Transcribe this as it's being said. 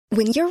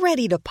When you're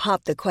ready to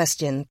pop the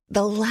question,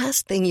 the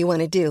last thing you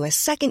want to do is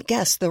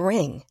second-guess the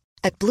ring.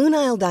 At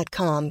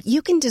BlueNile.com,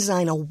 you can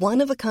design a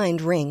one-of-a-kind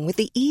ring with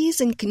the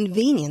ease and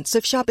convenience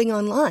of shopping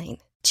online.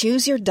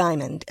 Choose your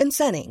diamond and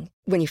setting.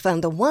 When you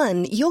find the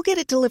one, you'll get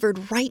it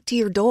delivered right to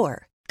your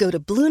door. Go to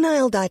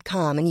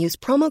BlueNile.com and use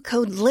promo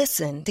code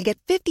LISTEN to get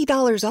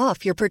 $50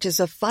 off your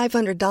purchase of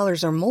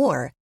 $500 or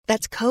more.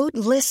 That's code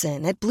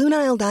LISTEN at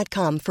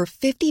BlueNile.com for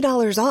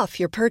 $50 off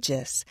your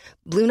purchase.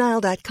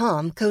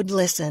 BlueNile.com, code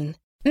LISTEN.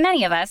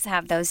 Many of us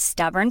have those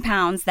stubborn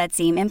pounds that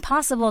seem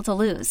impossible to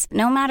lose,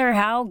 no matter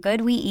how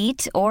good we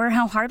eat or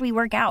how hard we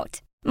work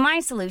out. My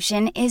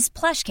solution is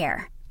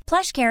PlushCare.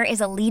 PlushCare is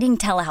a leading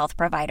telehealth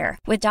provider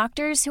with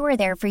doctors who are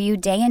there for you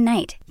day and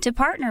night to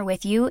partner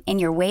with you in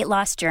your weight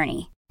loss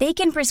journey. They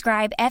can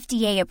prescribe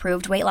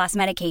FDA-approved weight loss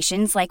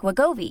medications like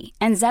Wegovy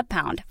and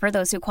Zepbound for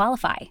those who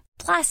qualify.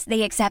 Plus,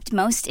 they accept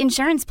most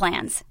insurance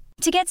plans.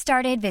 To get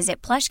started,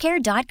 visit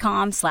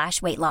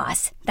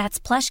plushcare.com/weightloss. That's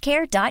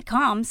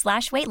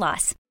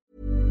plushcare.com/weightloss.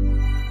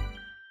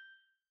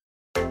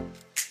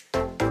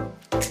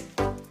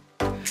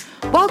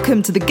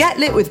 Welcome to the Get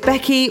Lit with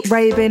Becky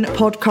Rabin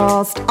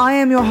podcast. I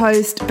am your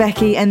host,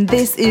 Becky, and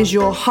this is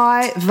your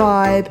high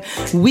vibe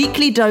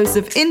weekly dose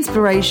of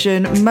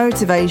inspiration,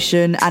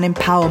 motivation, and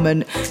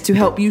empowerment to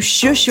help you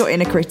shush your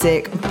inner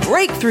critic,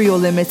 break through your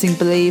limiting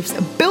beliefs,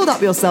 build up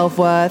your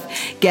self-worth,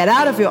 get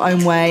out of your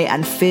own way,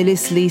 and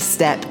fearlessly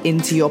step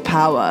into your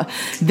power.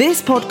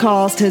 This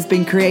podcast has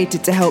been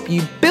created to help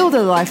you build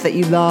a life that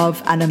you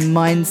love and a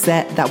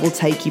mindset that will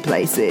take you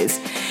places.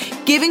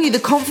 Giving you the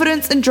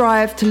confidence and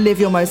drive to live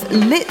your most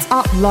lit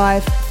up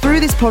life. Through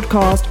this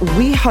podcast,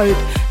 we hope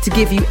to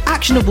give you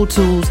actionable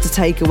tools to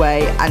take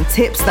away and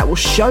tips that will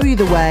show you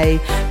the way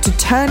to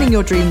turning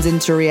your dreams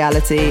into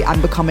reality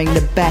and becoming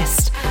the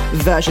best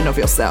version of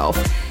yourself.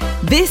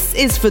 This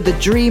is for the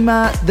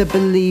dreamer, the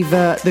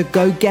believer, the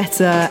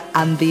go-getter,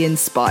 and the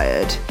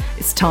inspired.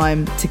 It's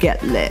time to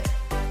get lit.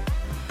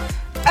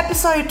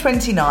 Episode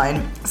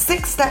 29,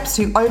 6 steps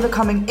to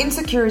overcoming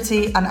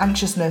insecurity and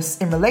anxiousness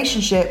in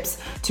relationships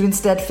to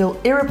instead feel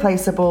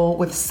irreplaceable,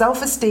 with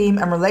self-esteem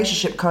and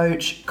relationship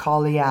coach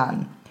Carly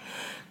Ann.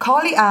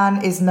 Carly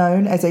Ann is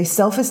known as a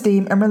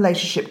self-esteem and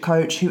relationship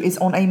coach who is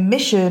on a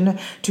mission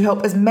to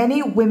help as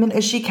many women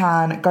as she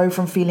can go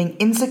from feeling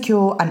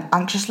insecure and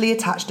anxiously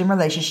attached in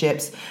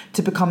relationships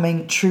to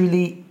becoming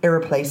truly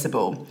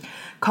irreplaceable.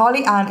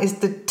 Carly Ann is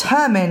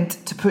determined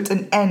to put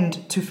an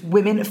end to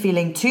women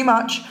feeling too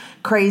much,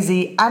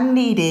 crazy, and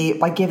needy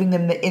by giving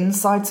them the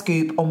inside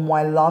scoop on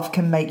why love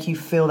can make you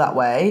feel that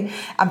way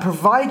and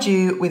provide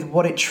you with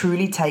what it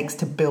truly takes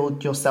to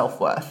build your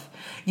self-worth.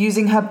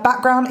 Using her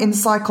background in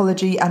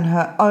psychology and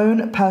her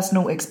own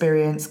personal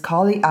experience,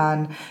 Carly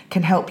Ann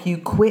can help you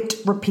quit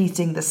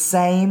repeating the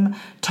same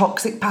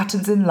toxic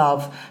patterns in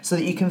love so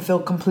that you can feel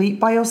complete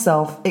by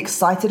yourself,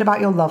 excited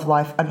about your love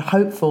life, and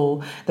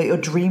hopeful that your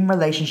dream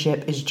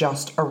relationship is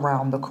just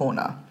around the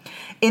corner.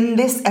 In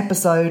this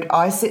episode,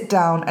 I sit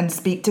down and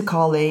speak to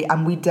Carly,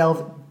 and we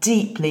delve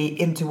deeply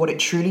into what it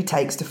truly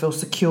takes to feel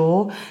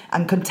secure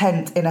and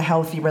content in a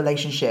healthy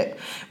relationship.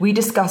 We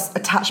discuss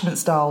attachment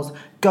styles,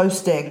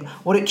 ghosting,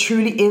 what it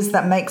truly is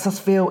that makes us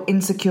feel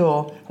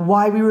insecure,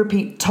 why we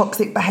repeat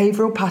toxic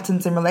behavioral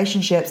patterns in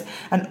relationships,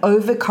 and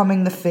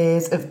overcoming the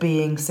fears of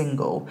being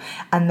single.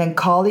 And then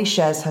Carly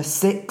shares her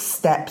 6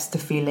 steps to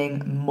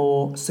feeling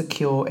more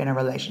secure in a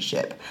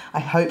relationship.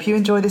 I hope you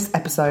enjoy this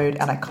episode,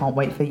 and I can't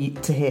wait for you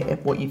to hear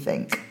what you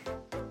think.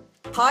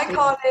 Hi,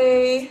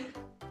 Carly.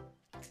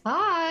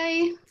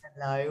 Hi.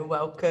 Hello,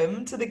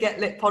 welcome to the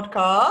Get Lit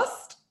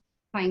podcast.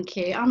 Thank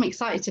you. I'm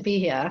excited to be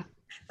here.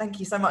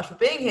 Thank you so much for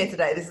being here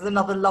today. This is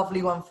another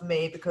lovely one for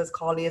me because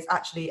Carly is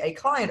actually a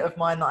client of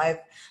mine that I have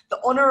the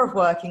honor of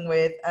working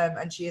with,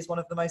 and she is one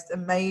of the most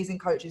amazing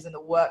coaches, and the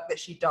work that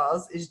she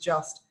does is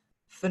just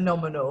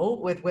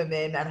phenomenal with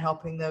women and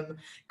helping them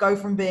go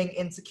from being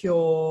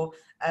insecure,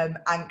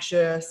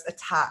 anxious,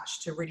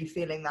 attached to really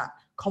feeling that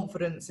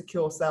confident,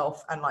 secure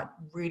self and like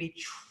really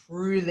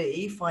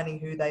truly finding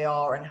who they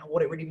are and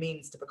what it really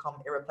means to become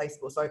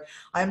irreplaceable. So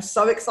I am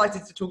so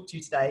excited to talk to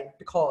you today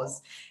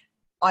because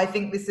I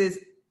think this is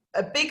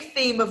a big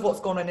theme of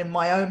what's gone on in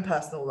my own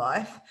personal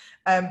life,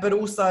 but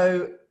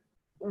also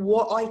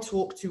what I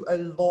talk to a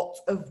lot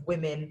of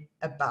women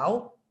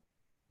about.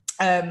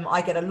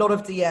 I get a lot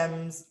of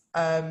DMs,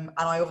 and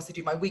I obviously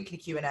do my weekly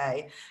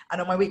Q&A. And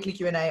on my weekly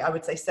Q&A, I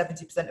would say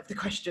 70% of the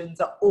questions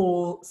are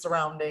all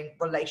surrounding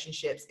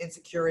relationships,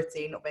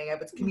 insecurity, not being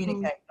able to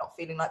communicate, not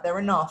feeling like they're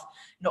enough,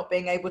 not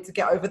being able to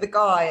get over the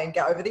guy and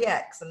get over the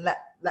ex and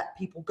let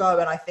people go.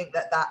 And I think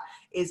that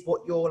is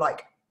what your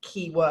like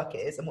key work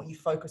is and what you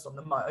focus on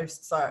the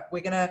most. So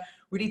we're going to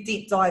really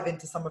deep dive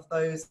into some of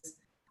those,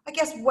 I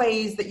guess,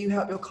 ways that you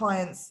help your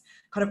clients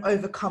kind of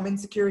overcome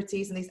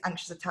insecurities and these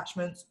anxious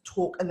attachments,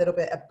 talk a little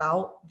bit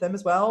about them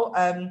as well.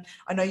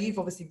 I know you've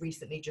obviously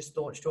recently just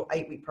launched your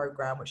 8-week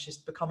program, which is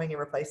Becoming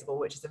Irreplaceable,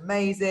 which is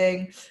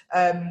amazing,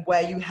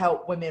 where you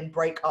help women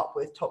break up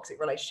with toxic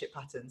relationship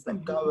patterns,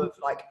 let go of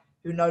like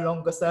who no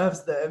longer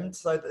serves them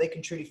so that they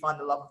can truly find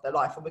the love of their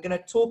life. And we're going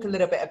to talk a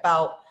little bit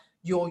about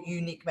your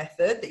unique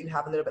method that you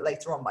have a little bit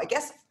later on. But I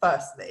guess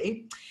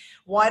firstly,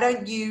 why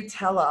don't you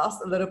tell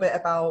us a little bit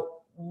about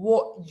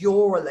what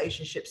your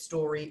relationship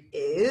story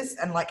is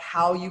and like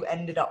how you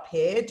ended up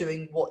here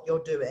doing what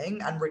you're doing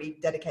and really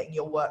dedicating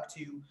your work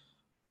to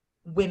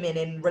women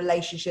in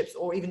relationships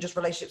or even just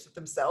relationships with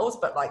themselves,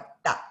 but like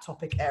that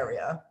topic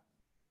area.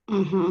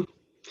 Mm-hmm.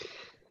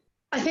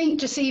 I think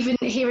just even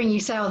hearing you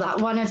say all that,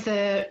 one of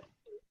the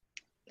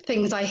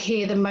things I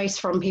hear the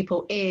most from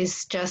people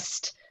is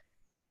just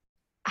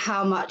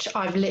how much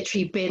I've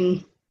literally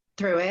been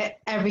through it.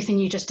 Everything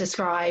you just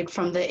described,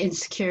 from the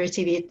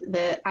insecurity,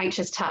 the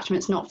anxious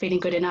attachments, not feeling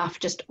good enough,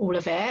 just all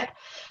of it.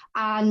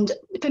 And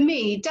for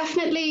me,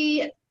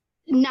 definitely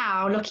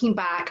now looking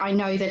back, I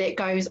know that it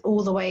goes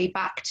all the way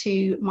back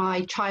to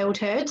my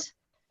childhood.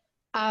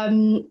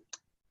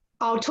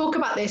 I'll talk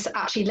about this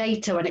actually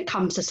later when it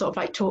comes to sort of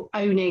like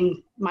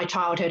owning my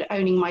childhood,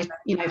 owning my,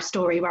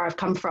 story, where I've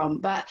come from.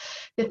 But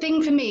the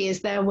thing for me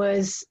is there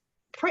was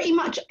pretty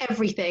much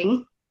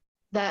everything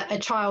that a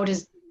child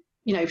is,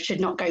 should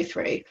not go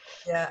through.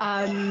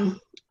 Yeah.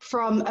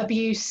 From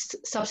abuse,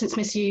 substance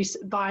misuse,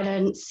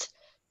 violence,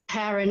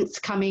 parents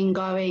coming,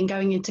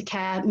 going into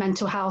care,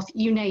 mental health,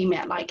 you name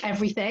it, like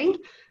everything.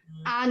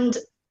 And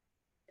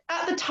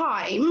at the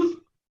time,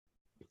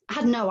 I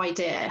had no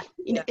idea.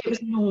 It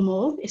was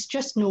normal. It's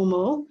just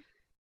normal.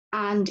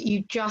 And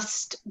you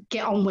just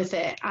get on with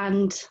it.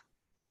 And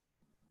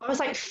I was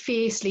like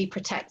fiercely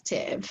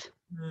protective.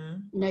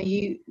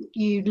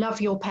 You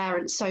love your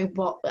parents so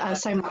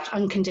much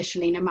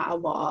unconditionally, no matter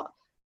what.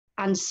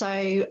 And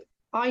so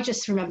I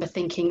just remember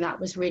thinking that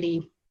was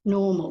really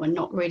normal and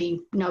not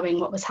really knowing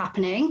what was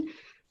happening.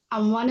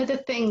 And one of the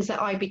things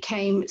that I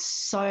became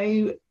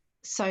so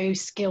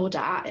skilled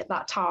at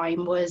that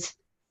time was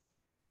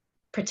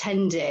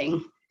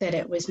pretending that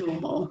it was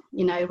normal,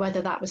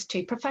 whether that was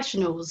to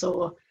professionals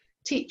or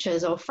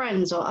teachers or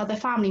friends or other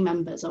family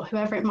members or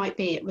whoever it might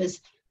be. It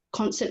was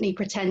constantly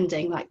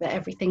pretending like that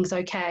everything's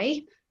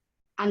okay.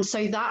 And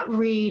so that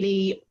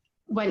really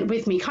went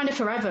with me kind of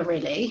forever,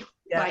 really.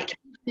 Like,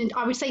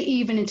 I would say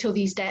even until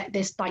this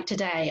like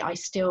today, I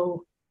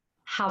still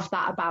have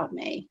that about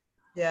me.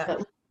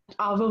 But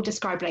I will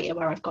describe later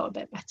where I've got a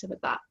bit better with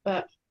that.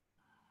 But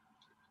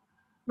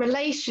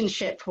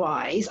relationship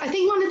wise, I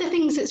think one of the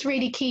things that's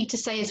really key to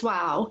say as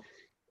well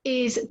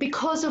is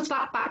because of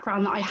that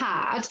background that I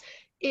had,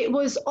 it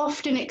was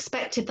often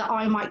expected that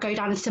I might go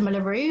down a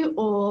similar route,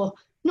 or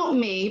not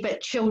me,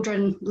 but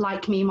children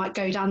like me might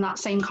go down that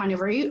same kind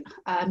of route.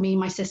 Me,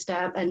 my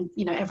sister, and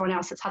everyone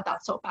else that's had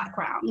that sort of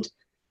background.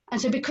 And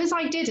so because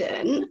I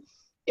didn't,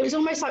 it was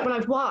almost like, well,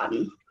 I've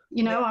won.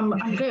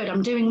 I'm good.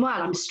 I'm doing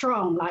well. I'm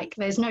strong. Like,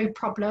 there's no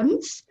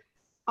problems.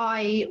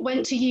 I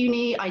went to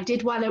uni. I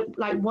did well at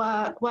like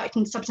worked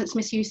in substance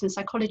misuse and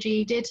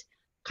psychology. Did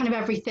kind of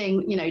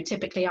everything.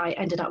 Typically I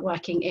ended up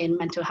working in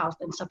mental health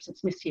and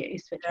substance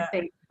misuse, which I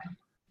think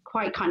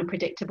quite kind of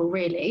predictable,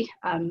 really.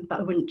 But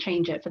I wouldn't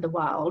change it for the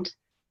world.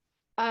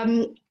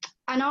 And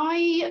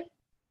my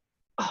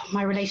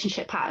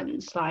relationship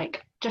patterns,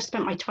 like, just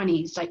spent my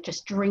 20s like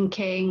just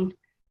drinking,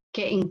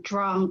 getting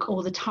drunk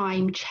all the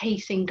time,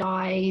 chasing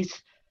guys.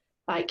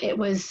 Like, it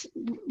was,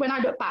 when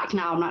I look back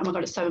now, I'm like, oh my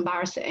God, it's so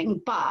embarrassing.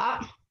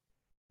 But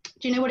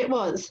do you know what it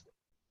was?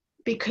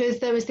 Because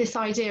there was this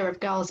idea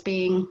of girls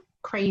being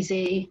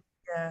crazy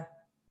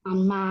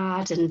and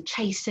mad and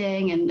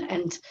chasing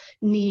and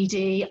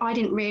needy. I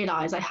didn't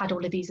realise I had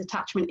all of these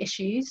attachment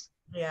issues.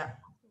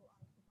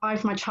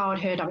 I've my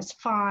childhood, I was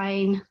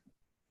fine.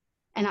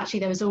 And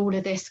actually there was all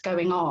of this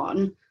going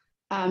on.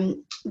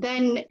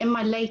 Then in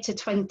my later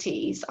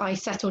 20s, I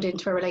settled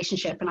into a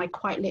relationship, and I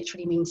quite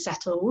literally mean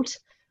settled.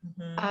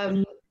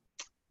 And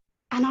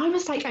I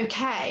was like,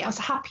 okay, I was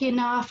happy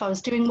enough. I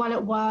was doing well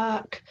at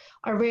work.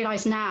 I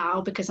realise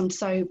now, because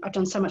I've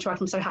done so much work,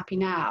 I'm so happy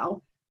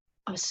now.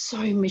 I was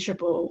so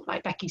miserable,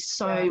 like Becky,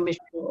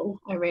 miserable.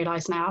 I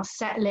realise now,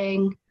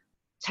 settling,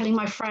 telling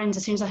my friends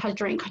as soon as I had a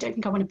drink, I don't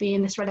think I want to be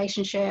in this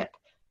relationship.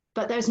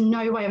 But there's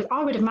no way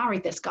I would have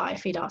married this guy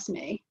if he'd asked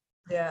me.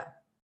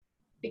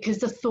 Because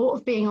the thought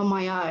of being on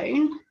my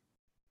own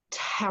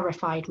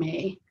terrified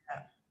me.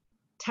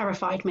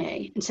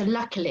 And so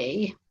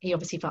luckily, he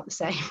obviously felt the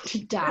same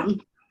deep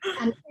down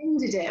and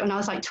ended it when I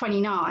was like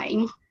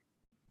 29.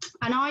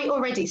 And I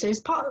already, so as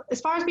far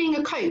as being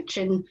a coach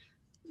and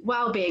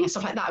well-being and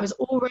stuff like that, I was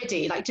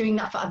already like doing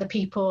that for other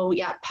people.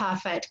 Yeah,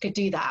 perfect, could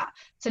do that.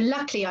 So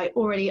luckily, I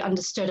already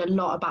understood a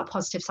lot about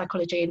positive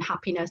psychology and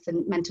happiness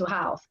and mental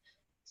health.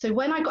 So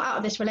when I got out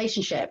of this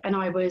relationship and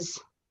I was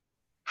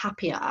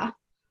happier,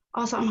 I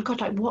was like, oh my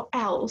God, like what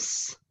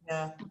else?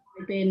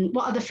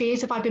 What other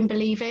fears have I been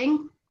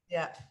believing?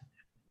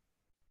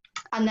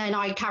 And then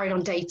I carried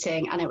on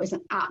dating, and it was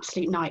an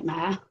absolute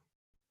nightmare.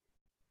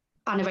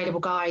 Unavailable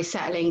guys,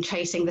 settling,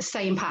 chasing, the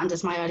same patterns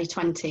as my early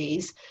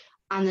 20s.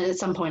 And then at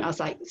some point I was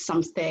like,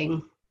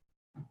 something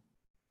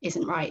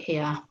isn't right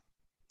here.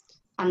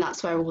 And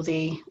that's where all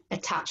the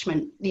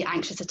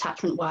anxious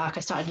attachment work, I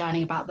started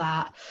learning about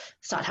that,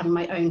 started having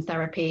my own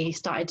therapy,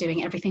 started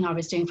doing everything I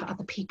was doing for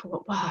other people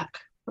at work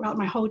throughout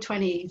my whole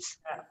 20s.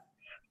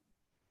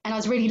 And I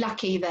was really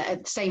lucky that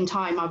at the same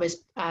time I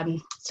was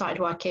started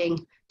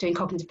working, doing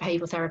cognitive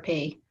behavioural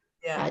therapy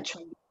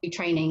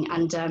training,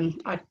 and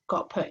I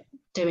got put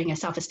doing a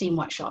self-esteem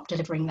workshop,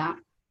 delivering that.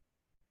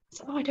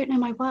 So, I don't know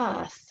my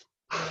worth.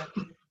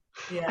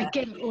 Yeah. I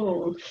get it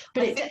all,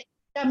 but it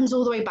stems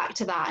all the way back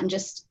to that and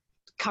just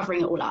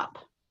covering it all up.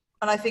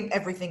 And I think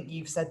everything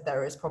you've said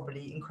there is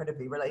probably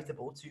incredibly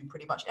relatable to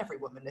pretty much every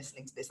woman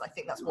listening to this. I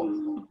think that's what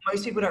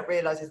most people don't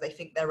realize, is they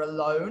think they're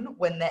alone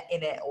when they're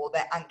in it, or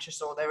they're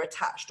anxious, or they're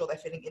attached, or they're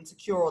feeling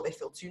insecure, or they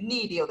feel too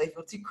needy, or they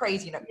feel too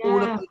crazy.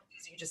 All of the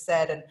things you just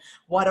said. And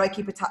why do I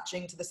keep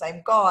attaching to the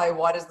same guy?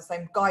 Why does the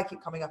same guy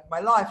keep coming up in my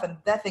life? And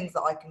they're things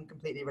that I can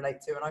completely relate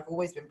to. And I've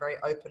always been very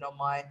open on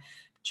my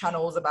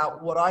channels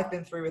about what I've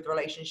been through with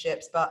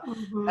relationships, but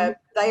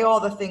they are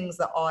the things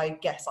that I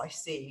guess I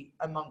see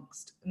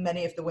amongst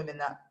many of the women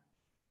that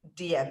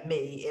DM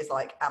me, is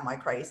like, am I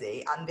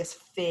crazy? And this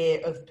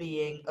fear of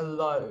being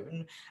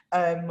alone,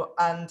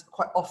 and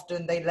quite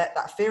often they let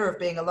that fear of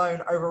being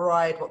alone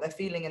override what they're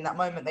feeling in that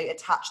moment. They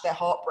attach their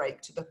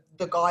heartbreak to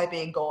the guy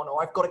being gone,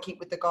 or I've got to keep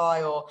with the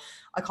guy, or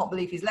I can't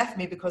believe he's left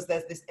me, because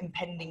there's this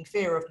impending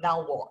fear of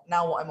now what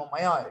I'm on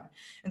my own.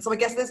 And so I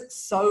guess there's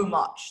so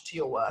much to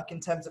your work in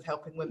terms of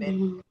helping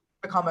women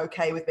become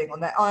okay with being on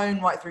their own,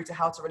 right through to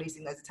how to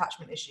releasing those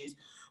attachment issues.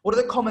 What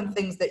are the common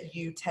things that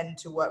you tend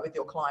to work with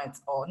your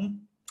clients on,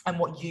 and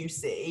what you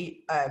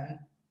see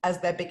as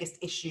their biggest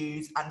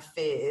issues and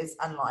fears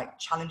and like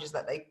challenges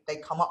that they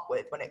come up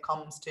with when it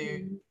comes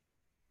to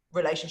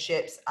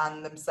relationships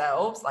and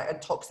themselves, like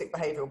toxic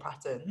behavioral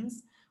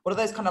patterns? What are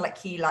those kind of like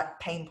key like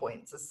pain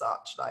points as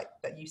such, like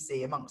that you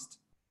see amongst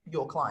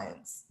your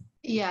clients?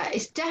 Yeah,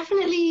 it's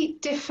definitely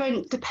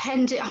different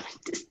different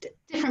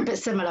but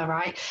similar,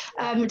 right?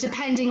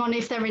 Depending on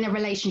if they're in a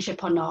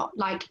relationship or not.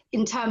 Like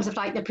in terms of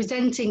like the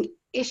presenting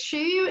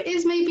issue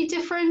is maybe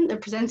different, the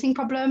presenting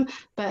problem,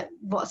 but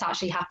what's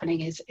actually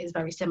happening is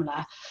very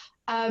similar.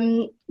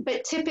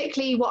 But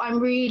typically what I'm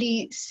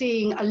really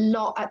seeing a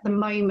lot at the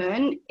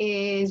moment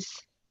is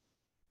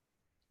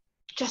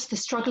just the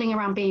struggling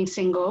around being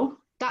single.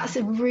 That's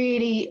a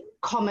really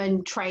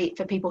common trait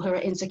for people who are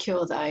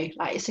insecure, though.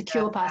 Like a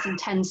secure person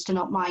tends to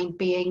not mind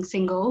being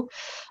single.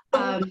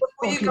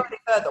 Before you go any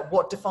further,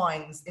 what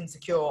defines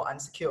insecure and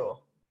secure?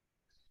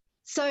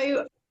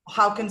 So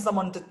how can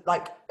someone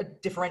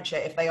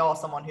differentiate if they are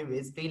someone who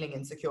is feeling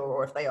insecure,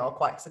 or if they are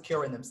quite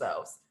secure in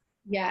themselves?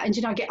 Yeah,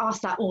 and I get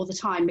asked that all the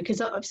time,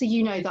 because obviously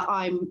you know that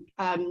I'm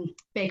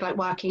big like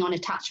working on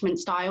attachment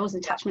styles,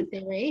 attachment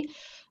theory.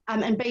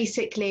 And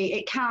basically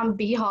it can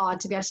be hard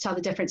to be able to tell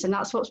the difference, and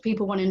that's what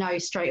people want to know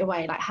straight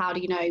away, like how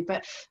do you know?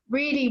 But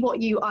really what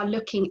you are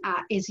looking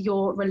at is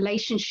your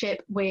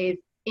relationship with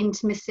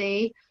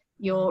intimacy,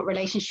 your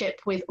relationship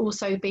with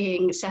also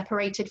being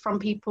separated from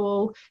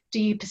people.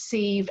 Do you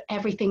perceive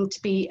everything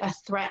to be a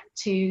threat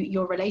to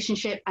your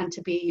relationship and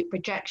to be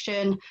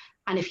rejection?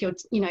 And if you're,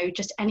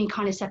 just any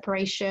kind of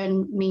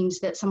separation means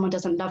that someone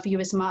doesn't love you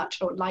as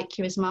much or like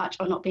you as much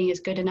or not being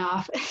as good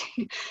enough.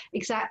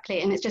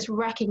 Exactly. And it's just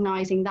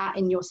recognizing that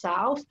in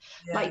yourself,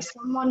 like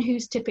someone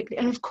who's typically,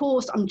 and of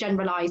course I'm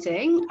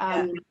generalizing,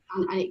 and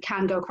it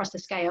can go across the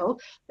scale,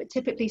 but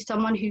typically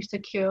someone who's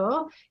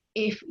secure,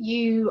 if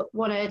you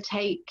want to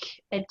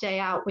take a day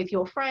out with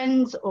your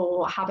friends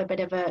or have a bit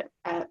of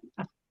a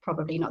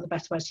probably not the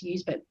best word to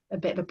use, but a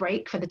bit of a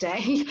break for the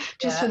day,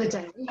 just for the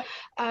day,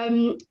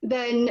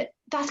 then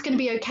that's going to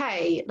be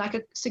okay. Like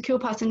a secure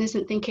person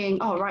isn't thinking,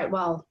 oh, right,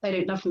 well, they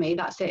don't love me,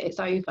 that's it,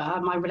 it's over,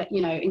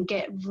 and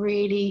get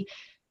really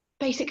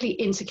basically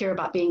insecure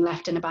about being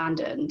left and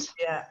abandoned.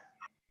 Yeah.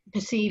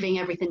 Perceiving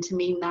everything to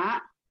mean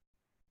that.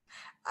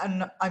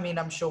 And I mean,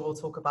 I'm sure we'll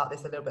talk about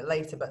this a little bit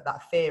later, but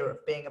that fear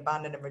of being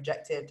abandoned and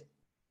rejected,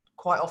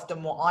 quite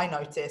often what I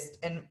noticed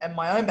in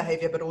my own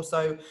behavior, but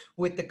also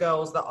with the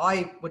girls that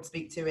I would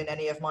speak to in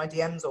any of my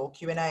DMs or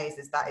Q&As,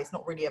 is that it's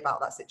not really about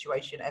that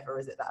situation ever,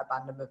 is it? That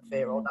abandonment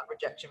fear or that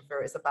rejection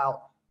fear. It's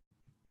about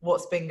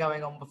what's been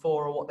going on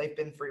before or what they've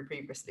been through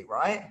previously,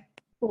 right?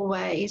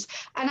 Always.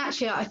 And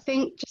actually, I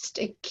think just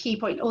a key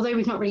point, although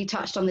we've not really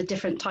touched on the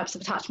different types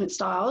of attachment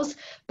styles,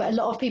 but a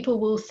lot of people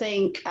will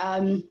think,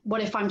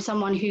 what if I'm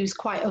someone who's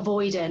quite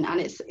avoidant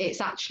and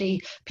it's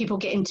actually people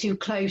getting too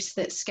close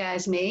that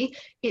scares me?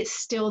 It's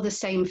still the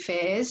same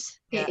fears.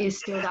 It is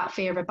still that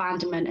fear of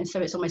abandonment. And so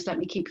it's almost let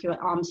me keep you at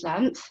arm's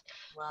length.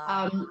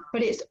 Wow.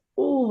 But it's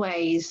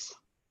always,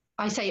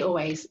 I say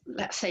always,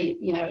 let's say,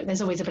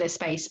 there's always a bit of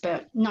space,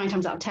 but 9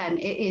 times out of 10,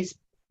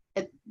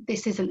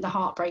 this isn't the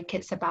heartbreak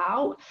it's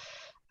about.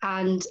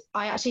 And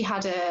I actually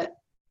had a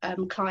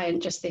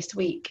client just this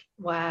week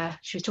where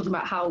she was talking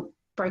about how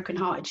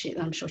brokenhearted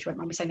I'm sure she won't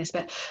mind me saying this,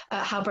 but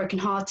how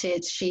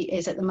brokenhearted she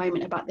is at the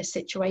moment about this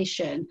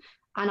situation.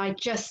 And I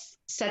just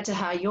said to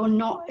her, you're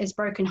not as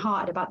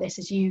brokenhearted about this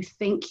as you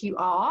think you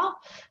are,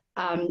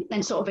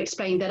 and sort of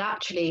explained that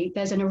actually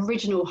there's an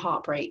original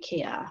heartbreak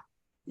here.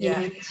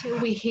 Until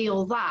we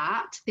heal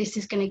that, this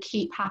is going to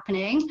keep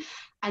happening.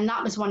 And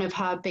that was one of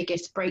her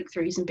biggest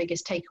breakthroughs and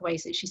biggest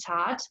takeaways that she's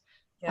had.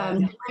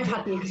 I've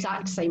had the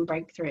exact same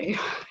breakthrough,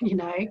 you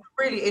know.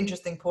 Really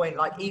interesting point.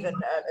 Like even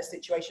a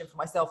situation for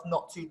myself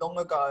not too long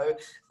ago,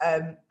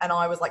 and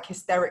I was like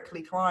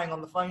hysterically crying on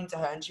the phone to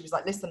her, and she was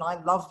like, listen,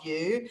 I love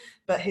you,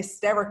 but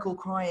hysterical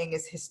crying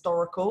is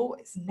historical.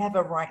 It's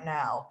never right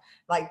now.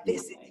 Like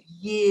this is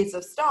years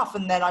of stuff.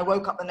 And then I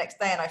woke up the next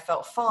day and I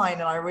felt fine,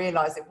 and I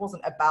realized it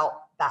wasn't about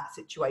that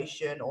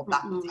situation or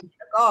that particular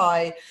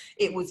guy.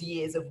 It was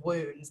years of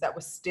wounds that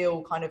were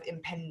still kind of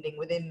impending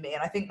within me.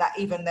 And I think that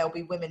even there'll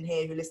be women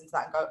here who listen to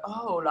that and go,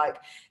 oh, like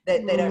they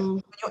don't,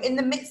 when you're in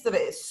the midst of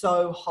it, it's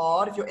so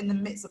hard. If you're in the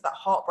midst of that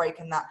heartbreak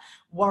and that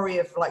worry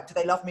of like, do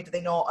they love me, do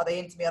they not, are they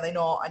into me, are they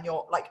not, and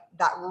you're like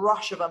that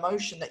rush of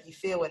emotion that you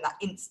feel in that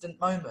instant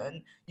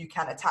moment, you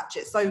can attach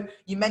it. So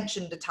you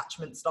mentioned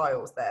attachment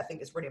styles there. I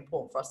think it's really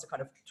important for us to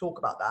kind of talk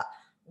about that.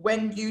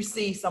 When you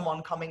see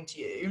someone coming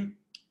to you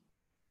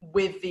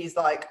with these,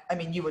 like,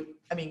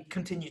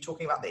 continue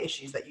talking about the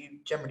issues that you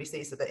generally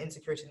see, so the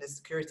insecurity and the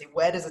security,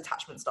 where does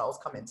attachment styles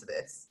come into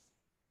this?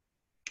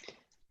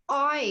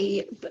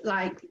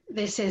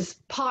 This is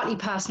partly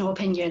personal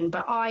opinion,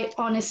 but I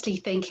honestly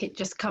think it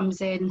just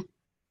comes in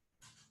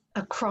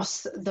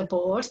across the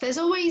board. There's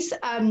always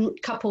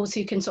couples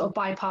who can sort of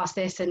bypass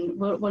this, and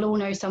we'll all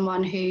know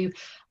someone who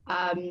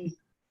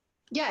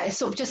it's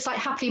sort of just like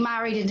happily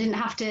married and didn't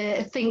have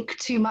to think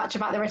too much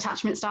about their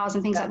attachment styles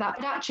and things like that.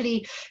 But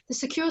actually the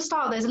secure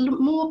style, there's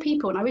more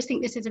people, and I always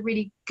think this is a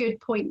really good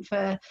point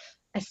for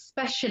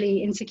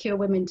especially insecure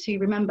women to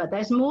remember.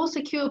 There's more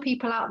secure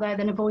people out there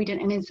than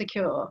avoidant and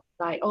insecure,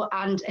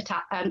 and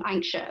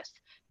anxious.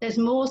 There's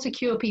more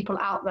secure people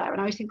out there, and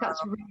I always think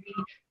that's really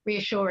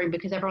reassuring,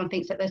 because everyone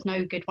thinks that there's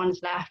no good ones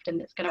left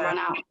and it's going to run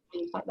out,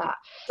 things like that.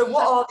 So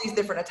what are these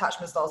different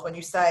attachment styles? When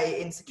you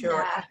say insecure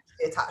and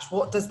anxiously attached,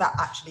 what does that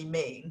actually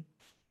mean?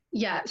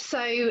 Yeah,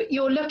 so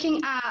you're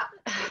looking at,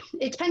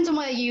 it depends on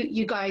where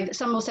you go.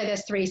 Some will say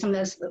there's 3, some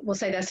will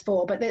say there's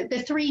 4, but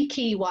the 3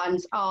 key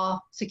ones are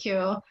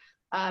secure.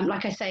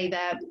 Like I say,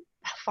 they're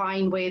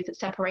fine with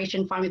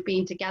separation, fine with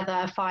being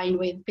together, fine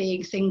with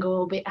being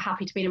single,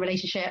 happy to be in a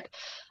relationship.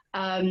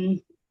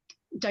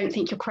 Don't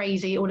think you're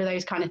crazy, all of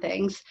those kind of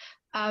things.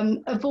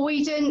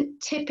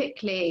 Avoidant,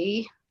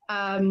 typically,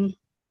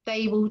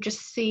 they will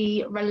just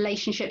see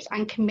relationships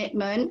and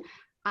commitment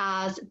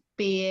as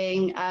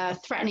being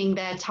threatening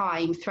their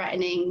time,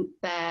 threatening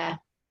their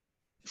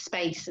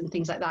space and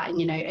things like that,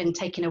 and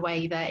taking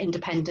away their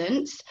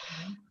independence.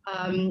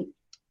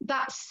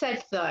 That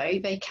said, though,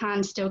 they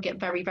can still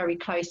get very, very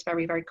close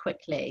very, very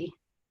quickly,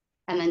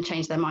 and then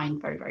change their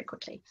mind very, very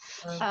quickly.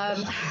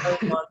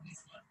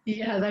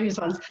 Yeah, those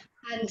ones.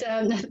 And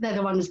they're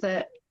the ones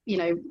that,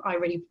 I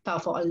really fell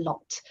for a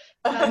lot.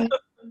 And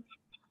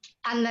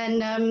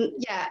then,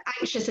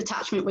 anxious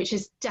attachment, which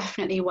is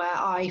definitely where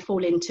I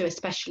fall into,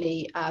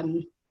 especially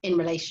when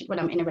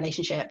I'm in a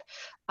relationship,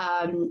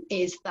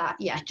 is that,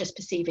 just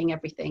perceiving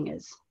everything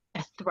as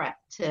a threat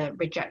to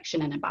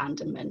rejection and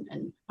abandonment,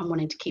 and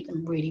wanting to keep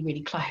them really,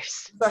 really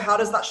close. So how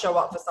does that show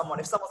up for someone?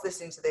 If someone's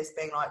listening to this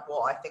being like,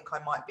 well, I think I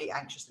might be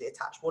anxiously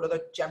attached, what are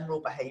the general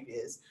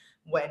behaviors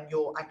when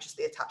you're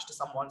anxiously attached to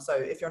someone? So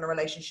if you're in a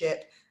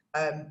relationship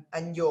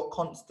and you're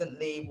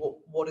constantly,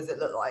 what does it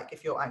look like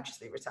if you're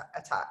anxiously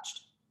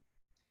attached?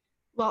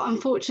 Well,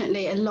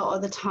 unfortunately, a lot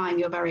of the time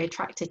you're very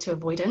attracted to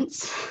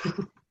avoidance.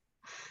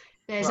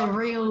 There's a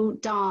real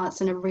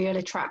dance and a real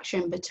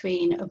attraction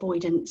between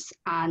avoidance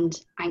and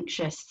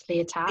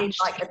anxiously attached.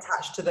 It's like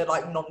attached to the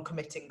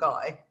non-committing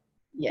guy.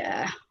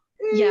 Yeah,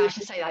 I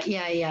should say that.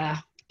 Yeah,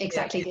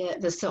 exactly. Yeah.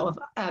 The sort of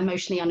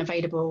emotionally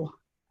unavailable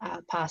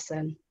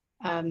person.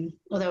 Although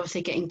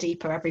obviously getting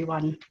deeper,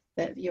 everyone,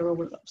 that you're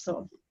all sort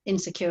of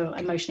insecure,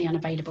 emotionally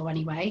unavailable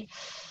anyway.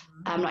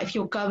 If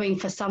you're going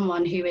for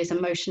someone who is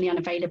emotionally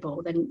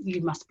unavailable, then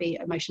you must be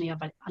emotionally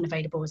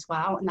unavailable as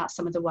well. And that's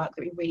some of the work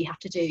that we really have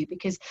to do,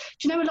 because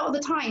a lot of the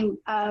time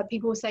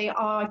people will say,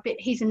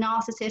 he's a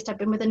narcissist, I've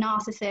been with a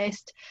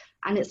narcissist.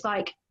 And it's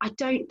like, I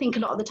don't think a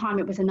lot of the time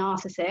it was a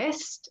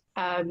narcissist.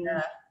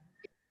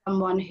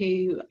 Someone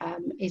who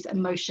is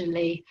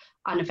emotionally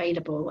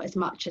unavailable as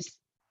much as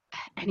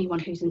anyone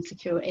who's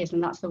insecure is,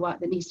 and that's the work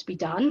that needs to be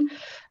done.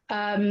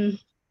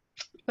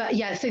 But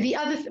yeah, so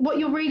what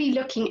you're really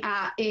looking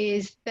at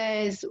is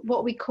there's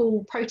what we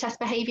call protest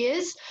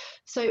behaviors.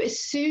 So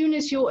as soon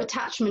as your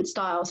attachment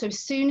style, so as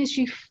soon as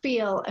you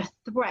feel a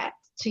threat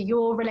to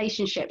your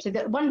relationship, so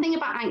the one thing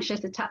about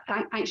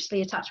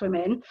anxiously attached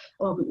women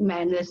or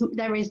men,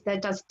 there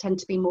does tend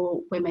to be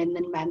more women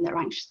than men that are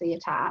anxiously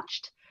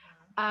attached,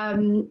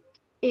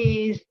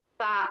 is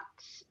that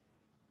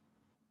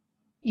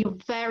you're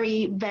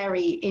very,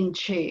 very in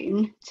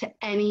tune to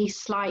any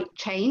slight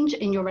change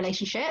in your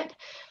relationship.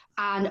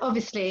 And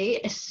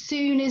obviously,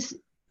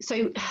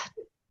 so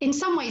in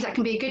some ways that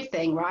can be a good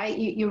thing, right?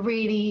 You're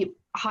really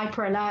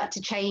hyper alert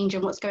to change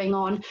and what's going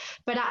on.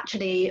 But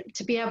actually,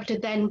 to be able to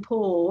then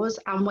pause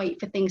and wait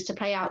for things to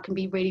play out can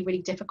be really,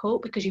 really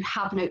difficult, because you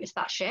have noticed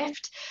that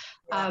shift.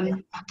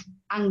 And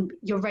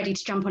you're ready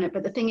to jump on it.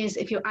 But the thing is,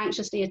 if you're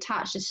anxiously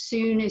attached, as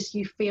soon as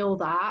you feel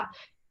that,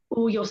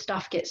 all your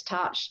stuff gets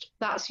touched.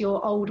 That's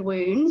your old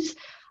wounds.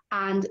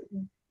 And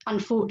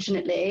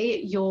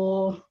unfortunately,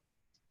 your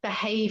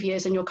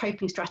behaviors and your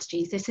coping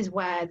strategies, this is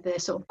where the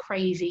sort of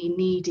crazy,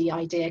 needy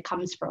idea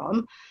comes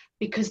from,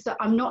 because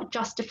I'm not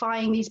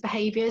justifying these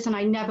behaviors, and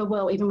I never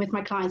will. Even with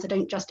my clients, I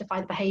don't justify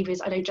the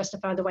behaviors. I don't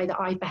justify the way that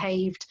I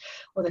behaved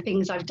or the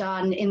things I've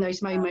done in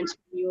those moments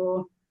when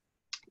you're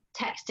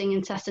texting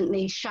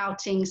incessantly,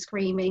 shouting,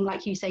 screaming,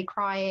 like you say,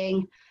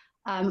 crying,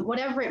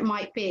 whatever it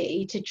might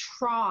be, to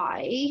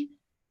try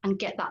and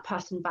get that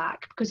person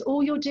back, because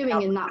all you're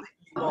doing in that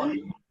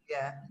moment,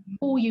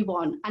 all you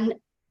want, and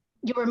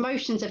your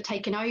emotions have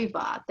taken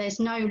over. There's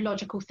no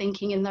logical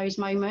thinking in those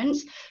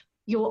moments.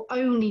 Your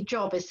only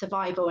job is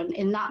survival, and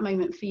in that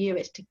moment for you,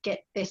 it's to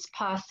get this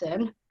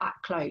person back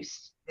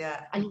close.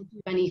 Yeah. And you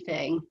do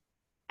anything,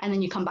 and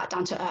then you come back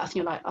down to earth, and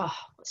you're like, oh,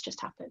 what's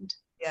just happened?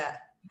 Yeah.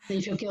 And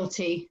you feel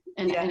guilty,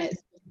 and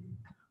it's.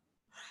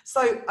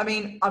 So, I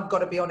mean, I've got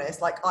to be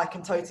honest, like I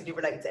can totally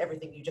relate to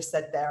everything you just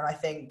said there. And I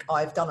think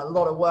I've done a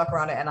lot of work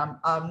around it, and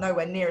I'm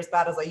nowhere near as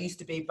bad as I used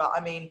to be. But I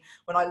mean,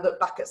 when I look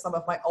back at some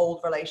of my old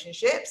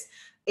relationships,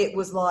 it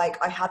was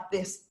like I had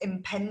this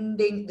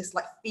impending, this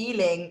like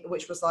feeling,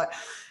 which was like,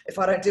 if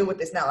I don't deal with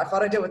this now, if I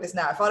don't deal with this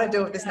now, if I don't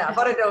deal with this now, if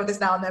I don't deal with this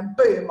now, and then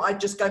boom, I'd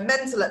just go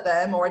mental at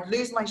them, or I'd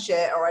lose my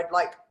shit, or I'd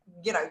like,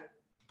 you know,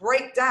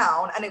 break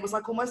down. And it was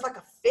like almost like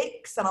a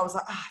fix, and I was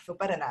like, I feel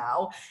better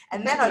now.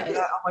 And then I'd be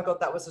like, oh my god,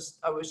 that was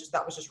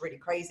just really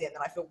crazy. And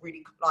then I feel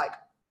really like,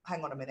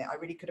 hang on a minute, I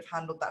really could have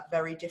handled that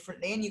very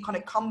differently. And you kind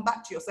of come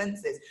back to your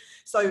senses.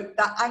 So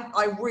that,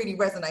 I really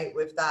resonate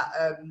with that.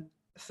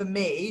 For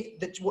me,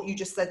 what you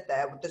just said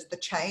there, there's the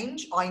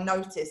change. I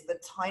notice the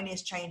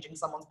tiniest change in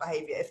someone's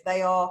behavior. If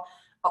they are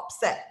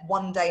upset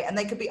one day, and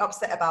they could be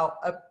upset about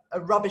a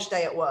rubbish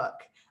day at work,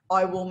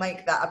 I will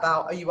make that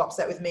about, are you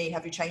upset with me?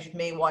 Have you changed with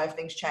me? Why have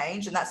things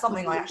changed? And that's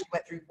something I actually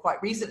went through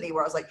quite recently,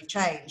 where I was like, you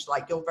changed,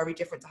 like you're very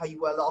different to how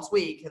you were last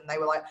week. And they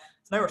were like,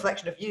 it's no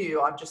reflection of you,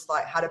 I've just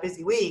like had a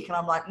busy week. And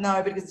I'm like,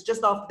 no, because it's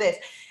just after this,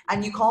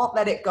 and you can't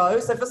let it go.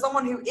 So for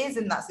someone who is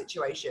in that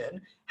situation,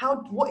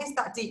 what is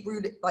that deep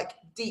rooted, like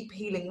deep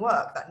healing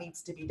work that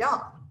needs to be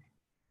done?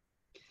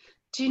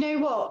 Do you know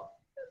what?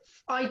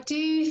 I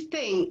do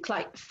think,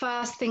 like,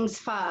 first things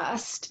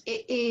first,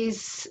 it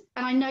is,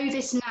 and I know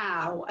this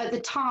now, at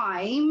the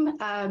time,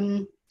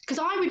 because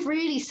I would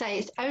really say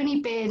it's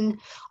only been,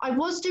 I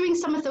was doing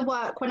some of the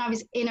work when I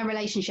was in a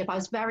relationship. I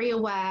was very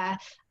aware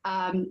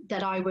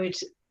that I would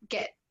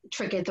get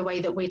triggered the way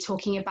that we're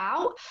talking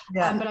about,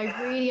 but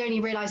I really only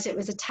realized it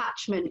was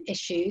attachment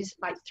issues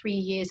like 3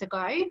 years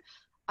ago.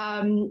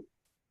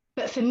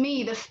 But for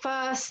me, the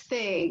first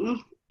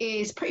thing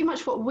is pretty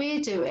much what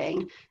we're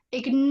doing.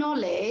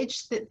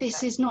 Acknowledge that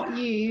this is not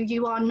you.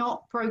 You are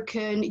not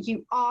broken.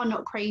 You are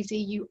not crazy.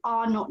 You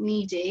are not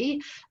needy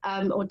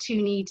or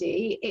too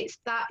needy. It's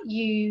that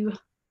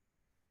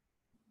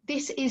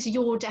this is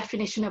your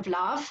definition of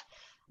love,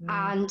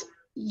 and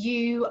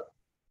you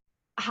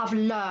have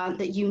learned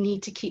that you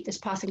need to keep this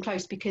person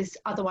close, because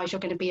otherwise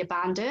you're going to be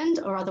abandoned,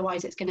 or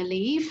otherwise it's going to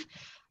leave.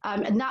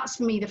 And that's,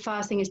 for me, the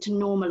first thing, is to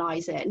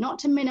normalize it, not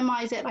to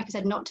minimize it, like I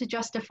said, not to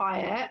justify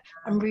it.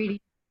 I'm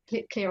really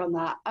clear on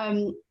that.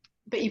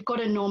 But you've got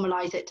to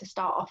normalize it to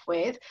start off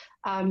with,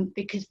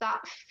 because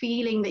that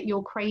feeling that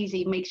you're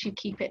crazy makes you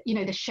keep it, you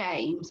know, the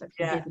shame. So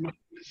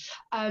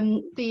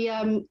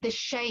the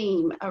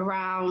shame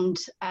around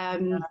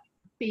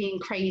being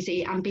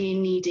crazy and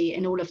being needy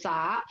and all of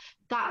that,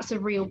 that's a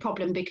real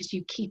problem, because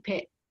you keep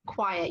it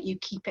quiet, you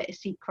keep it a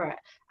secret,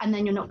 and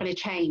then you're not going to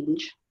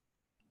change.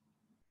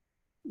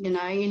 You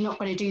know, you're not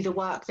going to do the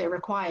work that it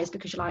requires,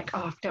 because you're like,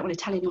 oh, I don't want to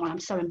tell anyone, I'm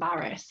so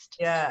embarrassed.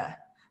 Yeah.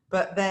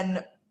 But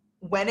then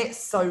when it's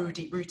so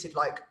deep rooted,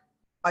 like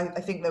I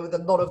think there was a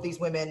lot of these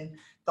women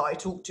that I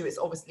talk to, it's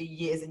obviously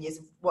years and years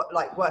of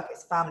work,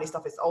 it's family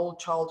stuff, it's old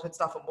childhood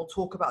stuff, and we'll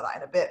talk about that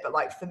in a bit. But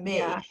like for me,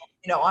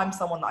 you know, I'm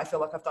someone that I feel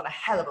like I've done a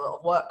hell of a lot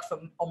of work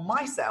on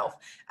myself.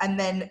 And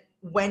then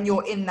when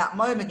you're in that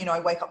moment, you know,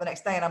 I wake up the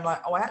next day and I'm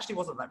like, oh, I actually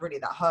wasn't like really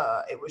that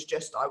hurt. It was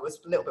just, I was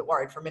a little bit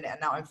worried for a minute,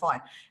 and now I'm fine.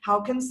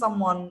 How can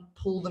someone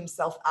pull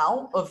themselves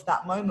out of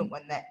that moment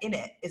when they're in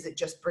it? Is it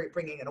just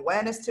bringing an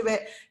awareness to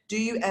it? Do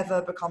you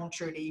ever become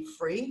truly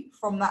free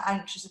from that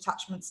anxious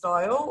attachment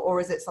style,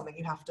 or is it something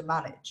you have to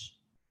manage?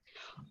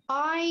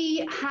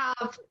 I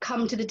have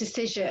come to the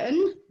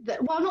decision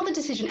that, well, not the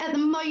decision, at the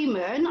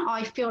moment,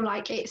 I feel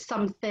like it's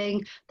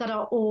something that I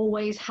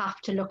always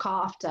have to look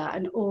after,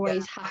 and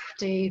always have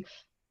to,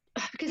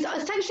 because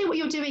essentially what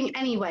you're doing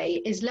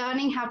anyway is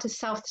learning how to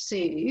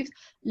self-soothe,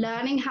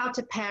 learning how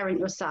to parent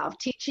yourself,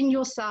 teaching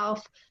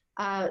yourself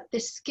the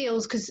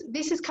skills, because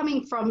this is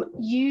coming from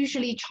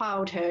usually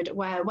childhood,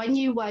 where when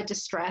you were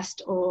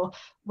distressed, or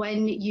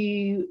when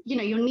you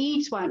know, your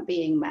needs weren't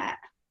being met,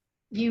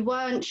 you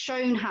weren't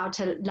shown how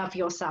to love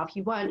yourself.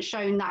 You weren't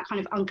shown that kind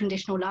of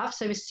unconditional love.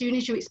 So as soon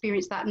as you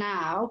experience that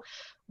now,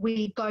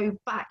 we go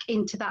back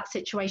into that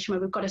situation where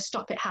we've got to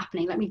stop it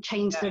happening. Let me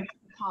change the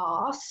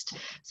past.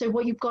 So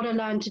what you've got to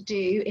learn to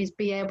do is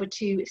be able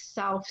to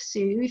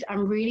self-soothe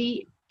and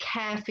really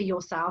care for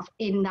yourself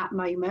in that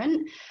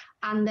moment.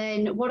 And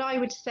then what I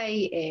would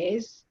say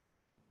is,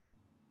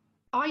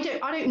 I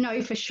don't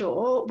know for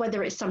sure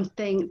whether it's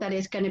something that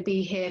is going to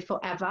be here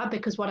forever,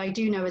 because what I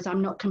do know is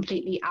I'm not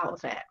completely out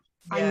of it.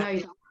 Yeah. I know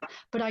that.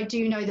 But I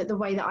do know that the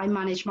way that I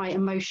manage my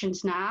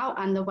emotions now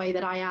and the way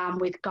that I am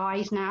with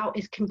guys now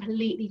is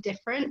completely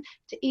different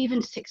to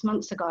even 6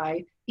 months ago,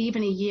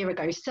 even a year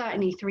ago,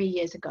 certainly 3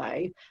 years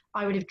ago.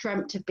 I would have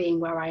dreamt of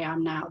being where I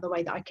am now, the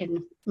way that I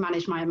can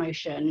manage my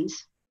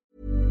emotions.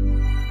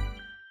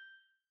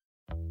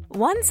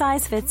 One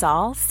size fits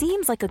all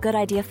seems like a good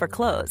idea for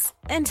clothes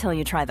until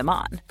you try them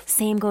on.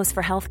 Same goes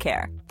for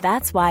healthcare.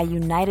 That's why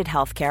United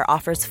Healthcare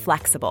offers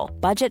flexible,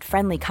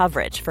 budget-friendly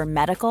coverage for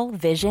medical,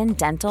 vision,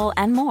 dental,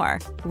 and more.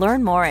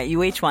 Learn more at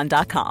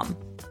uh1.com.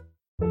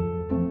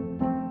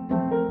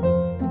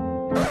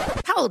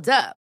 Hold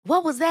up.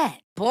 What was that?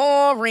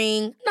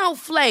 Boring. No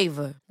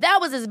flavor. That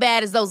was as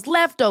bad as those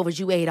leftovers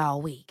you ate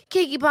all week.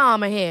 Keke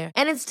Palmer here.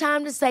 And it's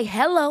time to say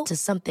hello to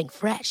something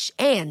fresh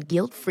and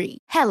guilt-free.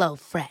 Hello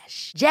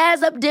Fresh.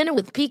 Jazz up dinner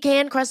with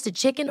pecan-crusted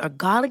chicken or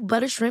garlic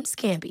butter shrimp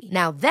scampi.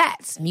 Now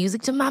that's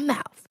music to my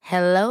mouth.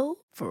 Hello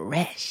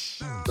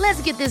Fresh.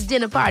 Let's get this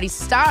dinner party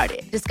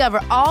started.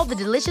 Discover all the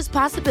delicious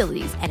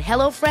possibilities at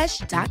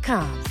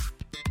hellofresh.com.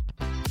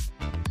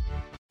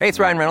 Hey, it's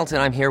Ryan Reynolds,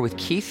 and I'm here with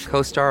Keith,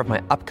 co-star of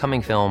my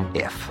upcoming film,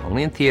 If,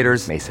 only in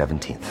theaters May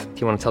 17th.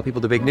 Do you want to tell people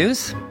the big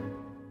news?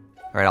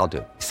 All right, I'll do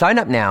it. Sign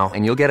up now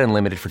and you'll get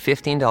unlimited for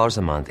 $15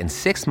 a month and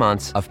 6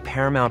 months of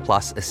Paramount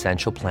Plus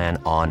Essential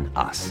Plan on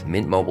us.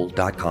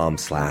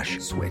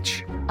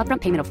 MintMobile.com/switch.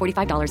 Upfront payment of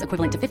 $45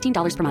 equivalent to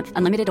 $15 per month.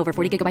 Unlimited over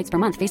 40 gigabytes per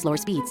month. Face lower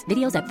speeds.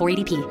 Videos at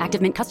 480p.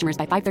 Active Mint customers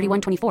by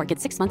 531.24 get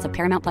 6 months of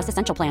Paramount Plus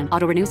Essential Plan.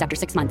 Auto renews after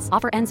 6 months.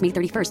 Offer ends May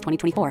 31st,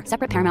 2024.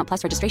 Separate Paramount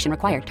Plus registration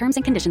required. Terms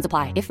and conditions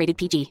apply if rated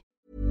PG.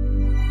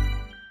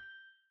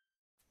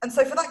 And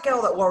so for that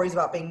girl that worries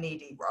about being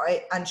needy,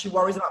 right, and she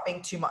worries about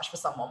being too much for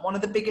someone, one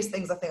of the biggest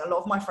things I think a lot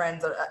of my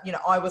friends,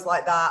 I was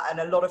like that, and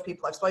a lot of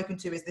people I've spoken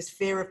to, is this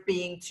fear of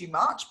being too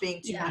much,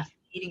 much,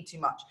 eating too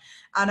much.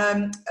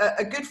 And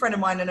a good friend of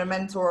mine and a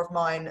mentor of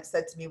mine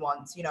said to me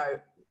once,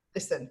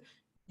 listen,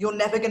 you're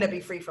never going to be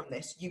free from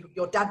this.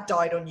 Your dad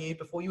died on you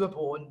before you were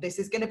born. This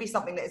is going to be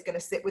something that is going to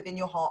sit within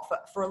your heart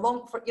for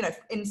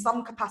in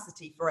some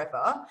capacity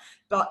forever.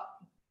 But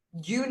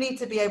you need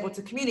to be able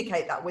to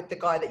communicate that with the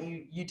guy that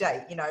you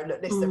date.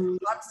 Look, listen, from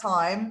time to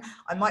time,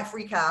 I might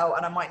freak out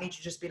and I might need you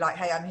to just be like,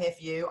 hey, I'm here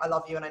for you. I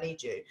love you and I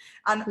need you.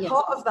 And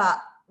part of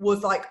that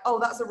was like, oh,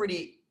 that's a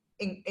really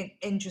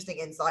interesting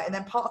insight. And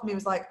then part of me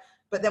was like,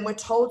 but then we're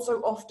told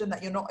so often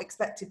that you're not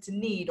expected to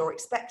need or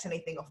expect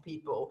anything of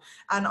people.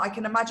 And I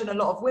can imagine a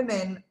lot of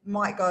women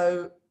might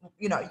go,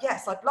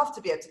 yes, I'd love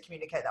to be able to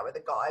communicate that with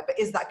a guy, but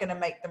is that going to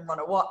make them run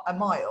a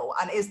mile?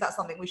 And is that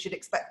something we should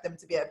expect them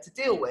to be able to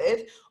deal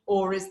with?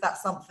 Or is that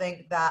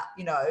something that,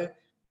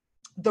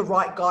 the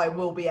right guy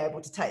will be able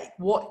to take?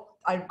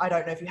 I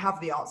don't know if you have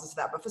the answers to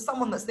that, but for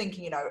someone that's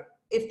thinking,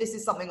 if this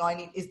is something I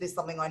need, is this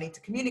something I need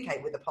to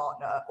communicate with a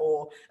partner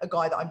or a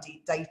guy that I'm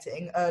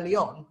dating early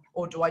on?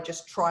 Or do I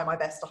just try my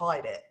best to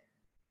hide it?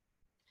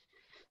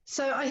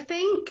 So I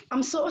think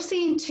I'm sort of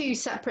seeing two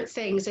separate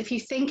things. If you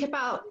think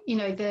about,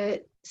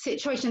 the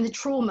situation, the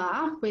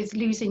trauma with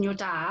losing your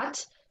dad,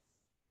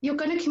 you're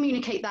going to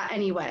communicate that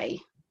anyway,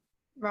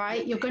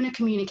 right? You're going to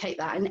communicate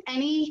that. And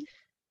any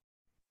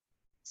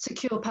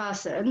secure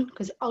person,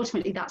 because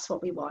ultimately that's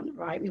what we want,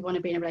 right? We want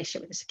to be in a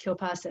relationship with a secure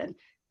person.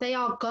 They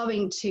are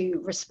going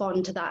to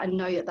respond to that and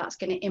know that that's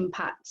going to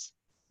impact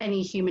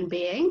any human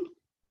being.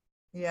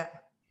 Yeah.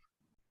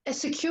 A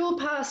secure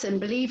person,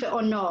 believe it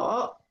or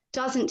not,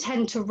 doesn't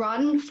tend to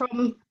run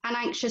from an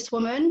anxious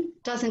woman,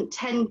 doesn't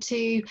tend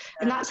to,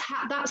 and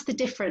that's the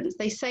difference.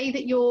 They say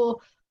that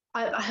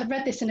I have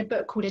read this in a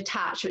book called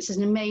Attached, which is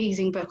an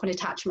amazing book on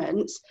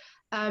attachments.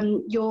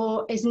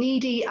 You're as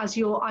needy as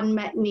your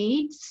unmet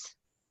needs.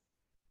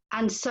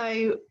 And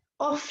so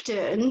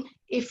often,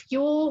 if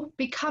you're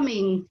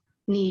becoming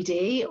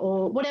needy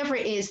or whatever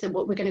it is that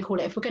what we're going to call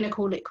it, if we're going to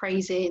call it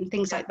crazy and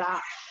things like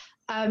that,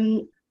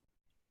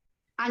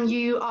 and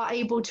you are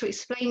able to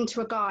explain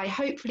to a guy,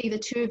 hopefully the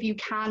two of you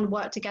can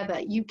work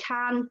together. You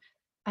can,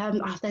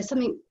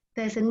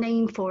 there's a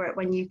name for it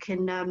when you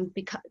can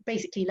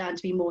basically learn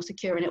to be more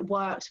secure, and it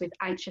works with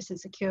anxious and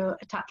secure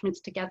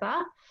attachments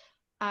together.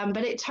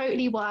 But it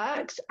totally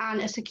works,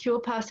 and a secure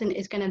person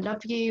is going to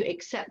love you,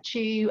 accept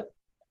you,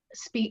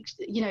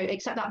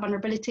 accept that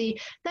vulnerability.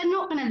 They're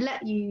not going to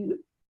let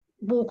you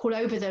walk all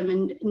over them,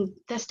 and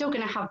they're still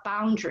going to have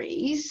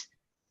boundaries,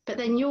 but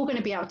then you're going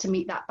to be able to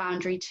meet that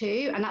boundary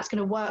too, and that's going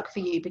to work for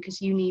you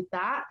because you need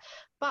that.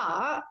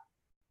 But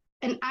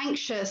an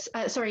anxious,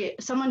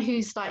 someone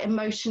who's like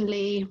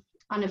emotionally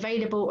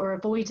unavailable or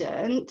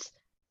avoidant,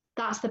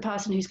 that's the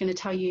person who's going to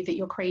tell you that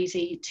you're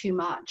crazy, too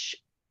much,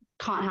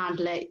 can't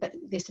handle it, that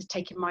this is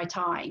taking my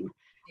time.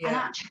 Yeah. And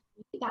actually,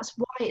 that's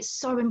why it's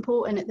so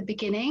important at the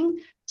beginning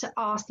to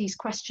ask these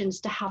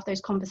questions, to have those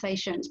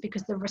conversations,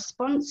 because the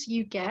response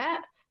you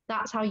get,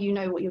 that's how you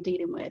know what you're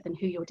dealing with and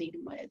who you're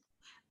dealing with.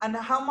 And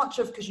how much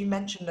of, because you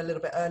mentioned a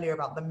little bit earlier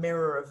about the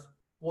mirror of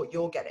what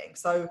you're getting.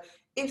 So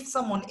if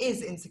someone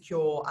is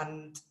insecure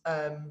and,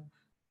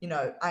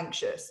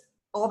 anxious,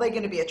 are they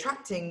going to be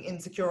attracting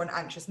insecure and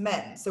anxious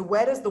men? So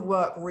where does the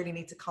work really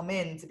need to come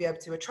in to be able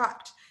to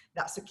attract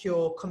that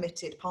secure,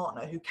 committed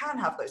partner who can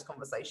have those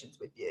conversations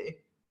with you?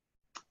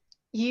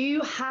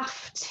 You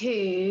have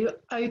to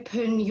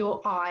open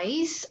your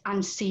eyes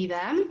and see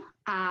them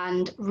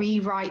and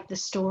rewrite the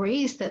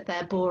stories that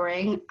they're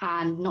boring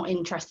and not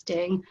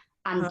interesting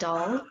and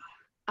dull.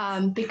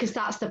 Because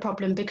that's the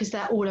problem, because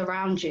they're all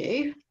around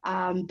you.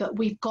 But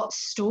we've got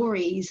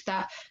stories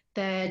that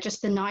they're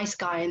just the nice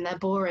guy and they're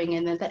boring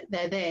and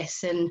they're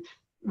this and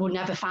we'll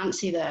never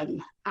fancy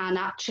them. And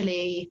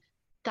actually,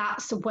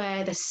 that's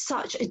where there's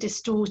such a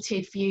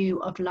distorted view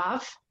of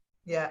love.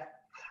 Yeah.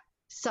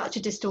 Such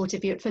a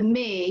distorted view. For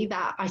me,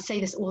 that I say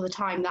this all the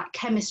time, that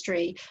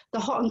chemistry, the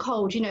hot and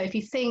cold, you know, if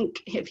you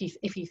think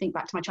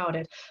back to my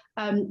childhood,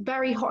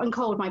 very hot and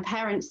cold, my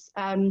parents,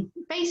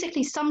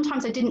 basically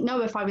sometimes I didn't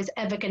know if I was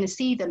ever going to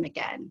see them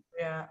again.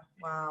 Yeah,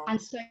 wow. And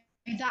so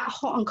that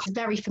hot and cold is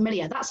very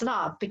familiar. That's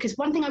love. Because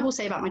one thing I will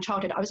say about my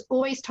childhood, I was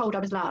always told I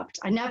was loved.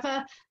 I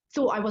never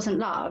thought I wasn't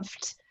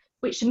loved,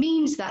 which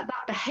means that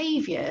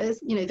behaviour,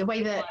 you know, the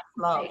way that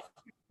love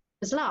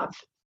was love.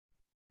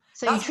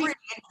 So that's really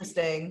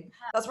interesting.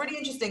 That's really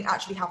interesting,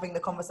 actually, having the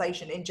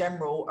conversation in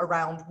general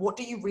around what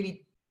do you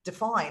really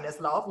define as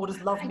love? What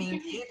does love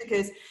mean to you?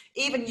 Because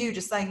even you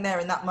just saying there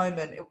in that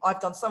moment, I've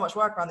done so much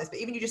work around this, but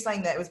even you just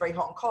saying that it was very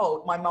hot and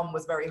cold, my mum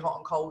was very hot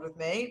and cold with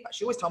me, but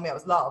she always told me I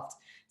was loved.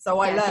 So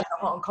I learned that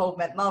hot and cold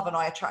meant love, and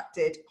I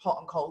attracted hot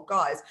and cold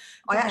guys.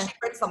 I actually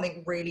read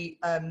something really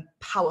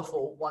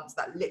powerful once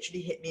that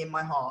literally hit me in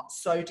my heart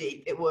so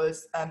deep. It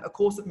was A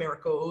Course of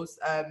Miracles,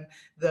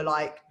 the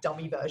like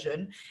dummy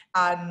version.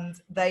 And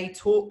they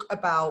talk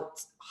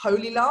about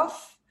holy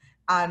love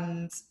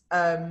and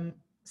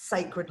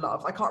sacred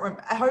love. I can't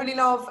remember. Holy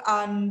love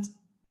and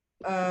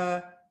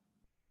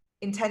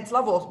intense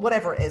love, or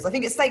whatever it is. I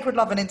think it's sacred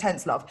love and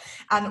intense love.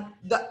 And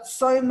that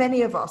so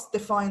many of us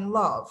define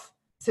love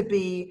to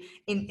be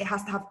it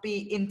has to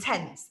be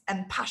intense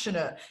and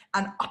passionate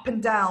and up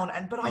and down,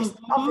 but I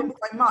love him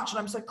so much and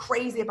I'm so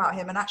crazy about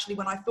him. And actually,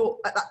 when I thought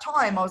at that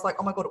time, I was like,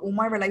 oh my god, all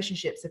my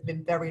relationships have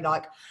been very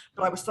like,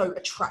 but I was so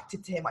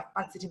attracted to him, I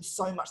fancied him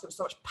so much, there was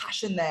so much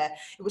passion there,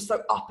 it was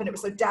so up and it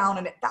was so down,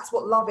 and that's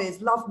what love is.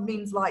 Love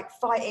means like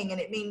fighting,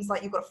 and it means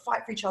like you've got to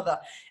fight for each other.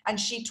 And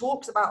she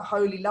talks about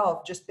holy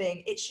love just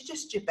being, it's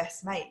just your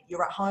best mate.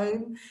 You're at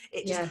home,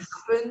 it just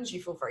happens,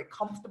 you feel very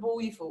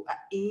comfortable, you feel at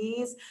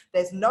ease,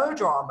 there's no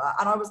drama.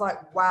 And I was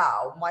like,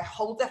 wow, my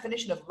whole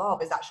definition of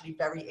love is actually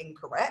very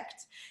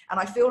incorrect. And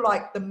I feel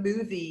like the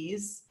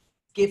movies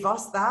give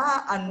us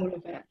that,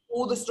 and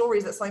all the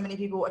stories that so many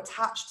people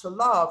attach to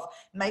love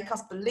make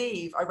us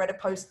believe. I read a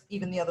post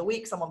even the other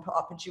week someone put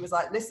up, and she was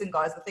like, listen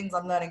guys, the things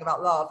I'm learning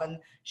about love, and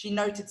she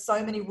noted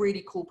so many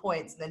really cool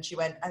points, and then she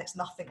went, and it's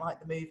nothing like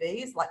the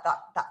movies. Like that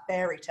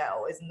fairy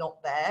tale is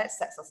not there. It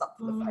sets us up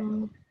for the fail.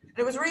 And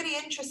it was really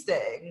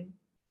interesting.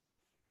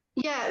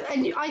 Yeah,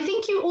 and I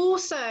think you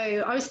also,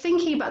 I was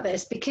thinking about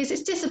this because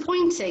it's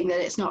disappointing that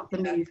it's not the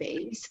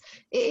movies.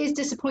 It is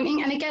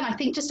disappointing. And again, I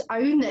think just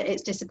own that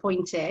it's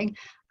disappointing.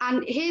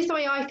 And here's the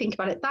way I think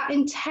about it. That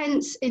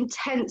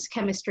intense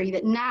chemistry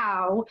that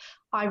now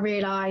I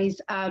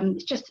realise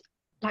it's just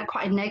like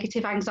quite a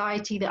negative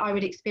anxiety that I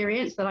would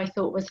experience that I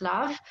thought was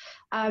love.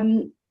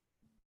 I've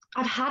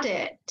had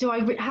it.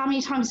 How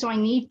many times do I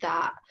need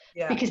that?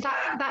 Yeah. Because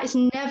that is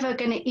never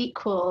going to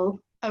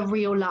equal a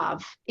real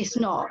love. It's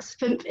not.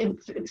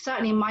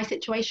 Certainly in my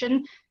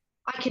situation,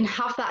 I can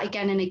have that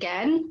again and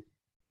again,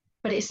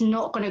 but it's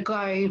not going to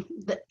go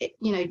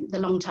the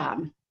long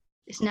term.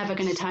 It's never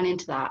going to turn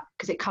into that,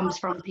 because it comes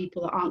from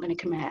people that aren't going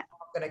to commit.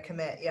 Going to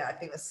commit. Yeah, I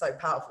think that's so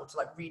powerful to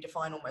like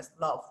redefine almost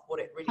love, what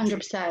it really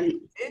 100%.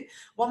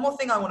 One more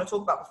thing I want to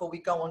talk about before we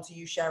go on to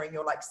you sharing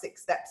your like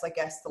 6 steps, I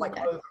guess, to like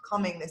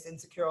overcoming this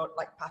insecure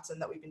like pattern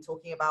that we've been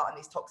talking about and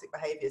these toxic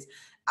behaviors.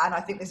 And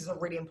I think this is a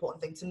really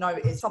important thing to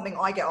note, is something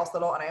I get asked a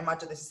lot, and I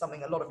imagine this is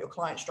something a lot of your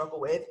clients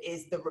struggle with,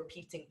 is the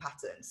repeating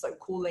pattern. So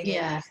calling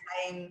in the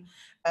same.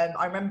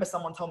 I remember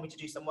someone told me to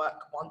do some work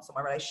once on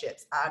my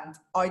relationships, and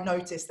I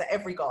noticed that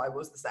every guy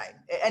was the same.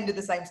 It ended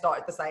the same,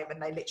 started the same,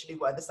 and they literally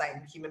were the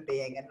same human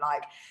being. And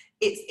like,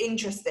 it's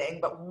interesting,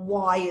 but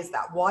why is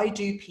that? Why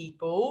do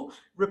people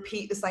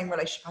repeat the same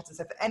relationship pattern?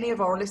 So for any of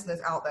our listeners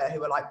out there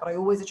who are like, but I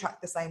always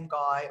attract the same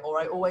guy, or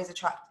I always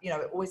attract, it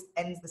always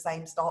ends the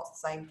same, starts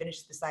the same,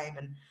 finishes the same,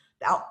 and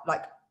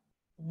like,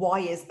 why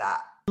is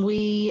that?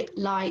 We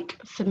like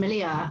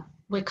familiar.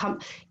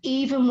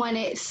 Even when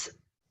it's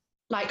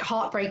like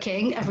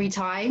heartbreaking every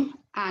time,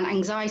 and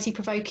anxiety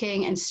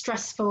provoking and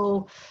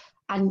stressful,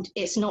 and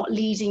it's not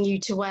leading you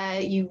to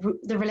where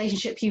the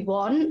relationship you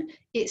want,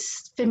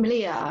 it's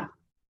familiar.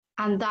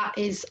 And that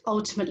is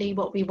ultimately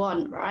what we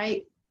want,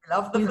 right? We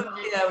love the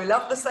familiar, we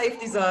love the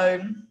safety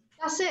zone.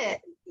 That's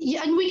it.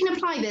 Yeah, and we can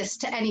apply this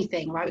to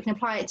anything, right? We can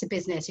apply it to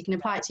business, you can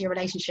apply it to your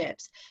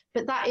relationships,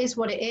 but that is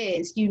what it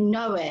is. You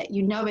know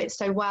it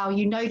so well.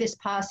 You know this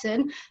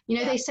person.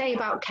 They say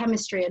about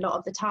chemistry a lot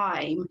of the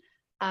time,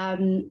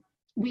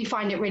 we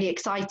find it really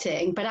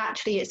exciting, but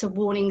actually it's a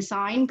warning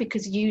sign,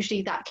 because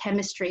usually that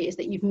chemistry is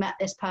that you've met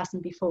this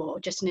person before,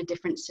 just in a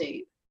different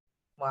suit.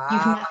 Wow.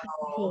 You've met them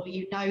before,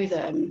 you know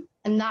them.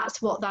 And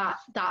that's what that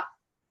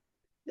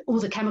all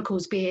the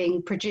chemicals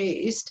being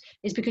produced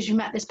is, because you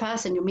met this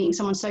person, you're meeting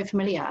someone so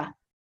familiar.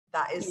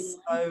 That is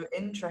so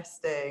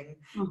interesting.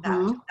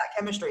 Mm-hmm. That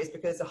chemistry is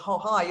because, oh,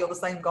 hi, you're the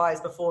same guy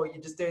as before.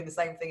 You're just doing the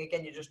same thing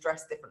again. You're just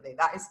dressed differently.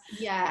 That is,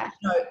 yeah.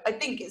 I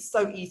think it's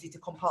so easy to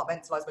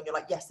compartmentalize when you're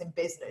like, yes, in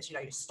business,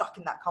 you're stuck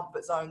in that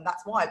comfort zone.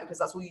 That's why, because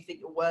that's all you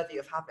think you're worthy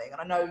of having.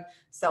 And I know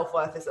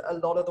self-worth is a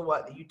lot of the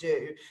work that you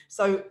do.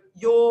 So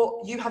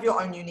you have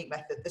your own unique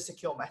method, the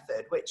Secure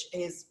method, which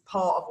is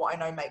part of what I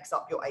know makes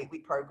up your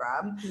 8-week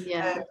program.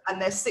 Yeah.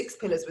 And there's 6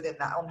 pillars within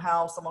that on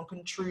how someone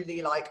can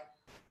truly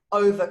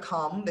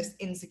overcome this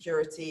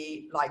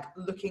insecurity,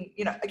 looking,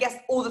 I guess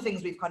all the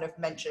things we've kind of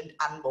mentioned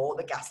and more,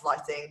 the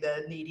gaslighting,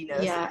 the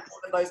neediness,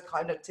 all of those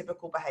kind of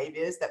typical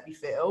behaviors that we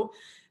feel.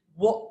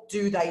 What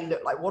do they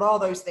look like? What are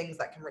those things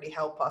that can really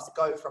help us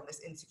go from this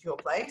insecure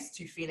place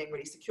to feeling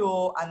really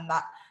secure? And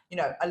that,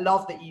 I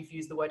love that you've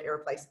used the word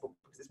irreplaceable,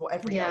 because it's what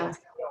every girl is,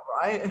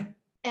 right?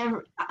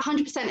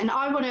 100%. And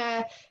I want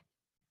to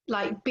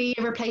be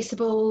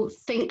irreplaceable,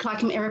 think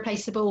like I'm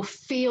irreplaceable,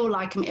 feel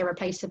like I'm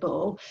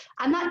irreplaceable.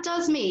 And that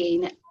does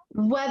mean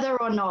whether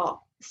or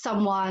not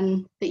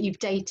someone that you've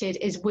dated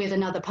is with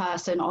another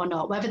person or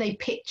not, whether they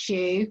picked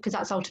you, because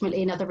that's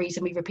ultimately another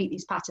reason we repeat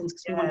these patterns,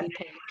 because we want to be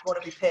picked.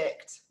 Want to be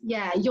picked.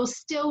 Yeah, you're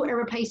still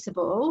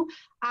irreplaceable.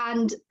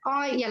 And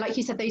like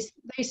you said, those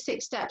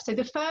 6 steps. So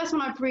the first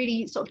one I've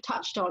really sort of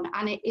touched on,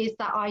 and it is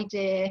that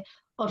idea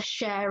of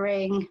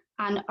sharing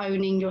and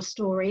owning your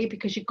story,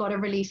 because you've got to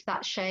release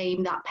that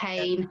shame, that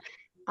pain,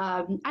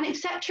 and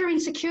accept you're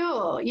insecure.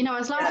 I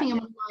was laughing in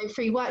one of my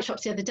free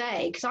workshops the other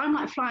day, because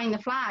I'm flying the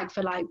flag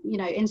for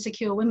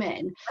insecure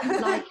women.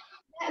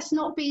 Let's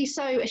not be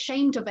so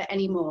ashamed of it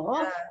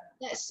anymore.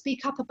 Let's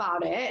speak up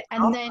about it,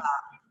 and then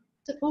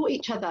support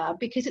each other,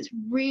 because it's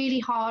really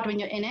hard when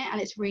you're in it,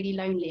 and it's really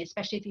lonely,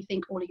 especially if you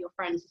think all of your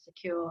friends are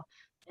secure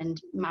and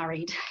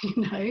married,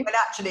 And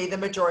actually the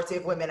majority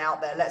of women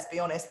out there, let's be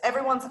honest, and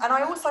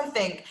I also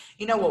think,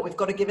 we've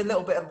got to give a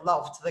little bit of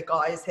love to the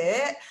guys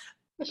here.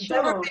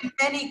 Sure. There have been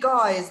many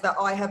guys that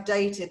I have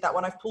dated that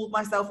when I've pulled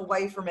myself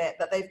away from it,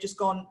 that they've just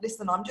gone,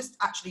 listen, I'm just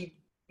actually,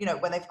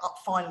 when they've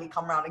finally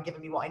come around and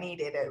given me what I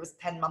needed, it was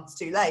 10 months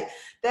too late.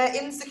 They're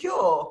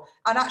insecure.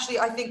 And actually,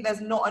 I think there's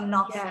not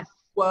enough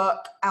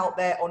work out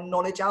there or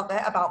knowledge out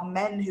there about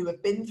men who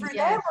have been through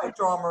their own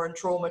drama and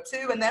trauma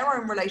too, and their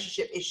own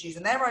relationship issues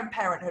and their own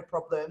parenthood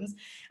problems.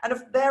 And if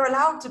they're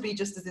allowed to be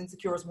just as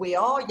insecure as we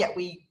are, yet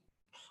we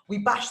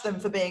bash them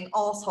for being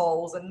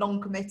assholes and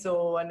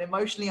non-committal and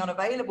emotionally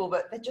unavailable,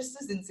 but they're just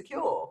as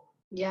insecure.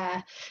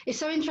 Yeah, it's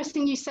so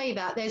interesting you say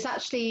that. There's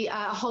actually a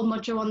whole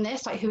module on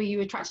this, who are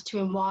you attracted to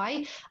and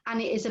why,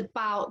 and it is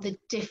about the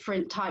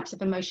different types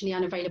of emotionally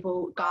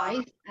unavailable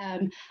guys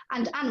and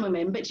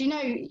women. But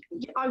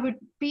I would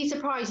be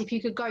surprised if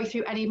you could go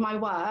through any of my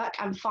work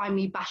and find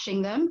me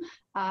bashing them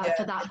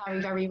for that very,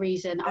 very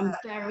reason. I'm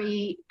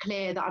very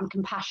clear that I'm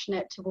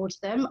compassionate towards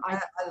them. I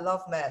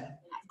love men.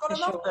 You've got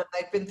to love them.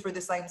 They've been through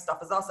the same stuff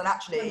as us. And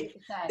actually,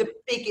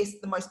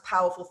 100%. The most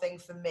powerful thing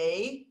for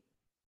me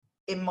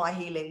in my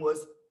healing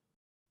was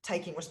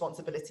taking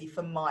responsibility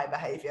for my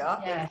behavior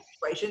in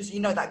situations.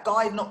 That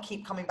guy not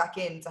keep coming back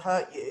in to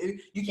hurt you.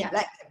 You keep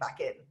letting him back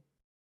in.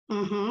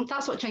 Mm-hmm.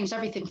 That's what changed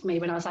everything for me,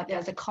 when I was like,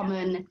 there's a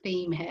common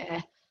theme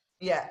here.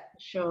 Yeah.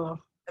 Sure.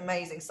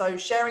 Amazing. So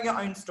sharing your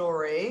own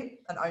story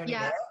and owning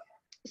it.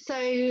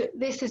 So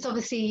this is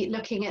obviously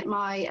looking at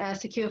my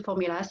Secure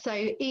formula. So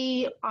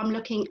E, I'm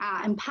looking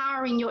at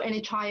empowering your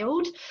inner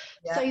child.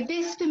 Yeah. So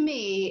this for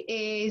me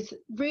is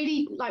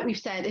really, like we've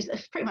said, is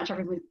pretty much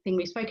everything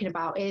we've spoken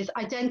about, is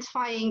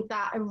identifying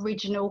that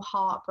original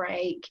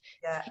heartbreak,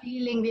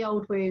 healing the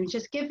old wounds,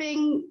 just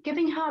giving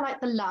her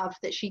the love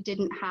that she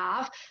didn't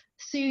have,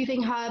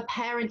 soothing her,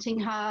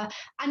 parenting her.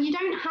 And you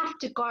don't have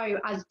to go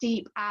as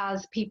deep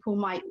as people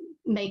might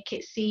make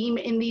it seem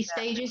in these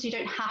stages. You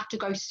don't have to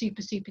go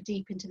super, super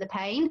deep into the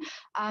pain,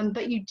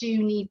 but you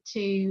do need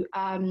to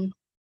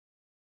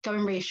go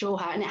and reassure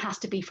her, and it has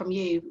to be from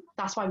you.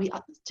 That's why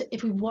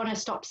if we want to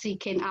stop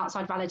seeking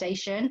outside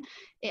validation,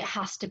 it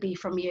has to be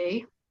from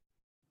you.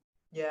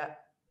 Yeah.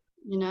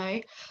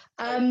 So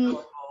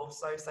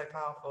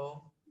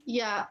powerful.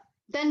 Yeah.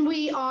 Then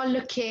we are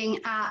looking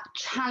at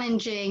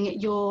challenging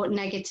your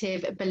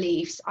negative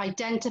beliefs,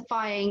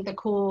 identifying the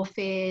core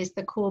fears,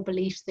 the core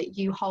beliefs that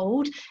you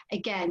hold,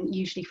 again,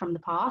 usually from the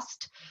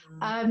past.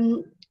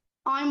 I'm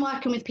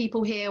working with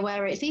people here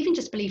where it's even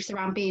just beliefs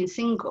around being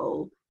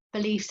single,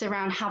 beliefs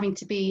around having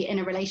to be in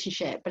a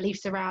relationship,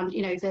 beliefs around,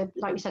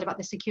 like we said about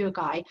the secure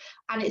guy.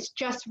 And it's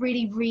just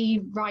really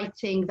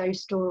rewriting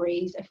those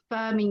stories,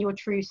 affirming your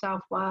true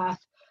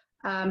self-worth,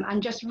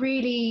 and just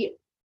really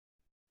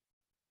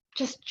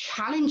just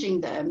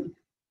challenging them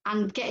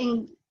and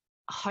getting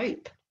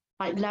hope,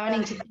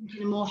 learning to think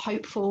in a more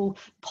hopeful,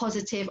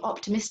 positive,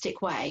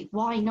 optimistic way.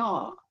 Why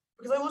not?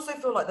 Because I also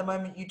feel like the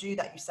moment you do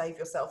that, you save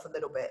yourself a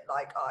little bit.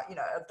 Like, you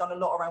know, I've done a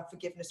lot around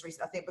forgiveness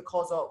recently. I think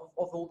because of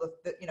all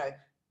the you know,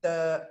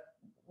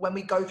 when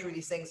we go through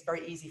these things, it's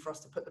very easy for us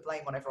to put the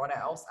blame on everyone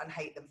else and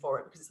hate them for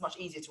it, because it's much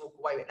easier to walk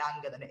away with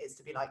anger than it is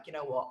to be like, you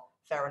know what,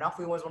 fair enough.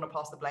 We always want to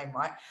pass the blame,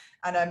 right?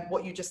 And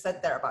what you just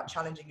said there about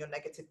challenging your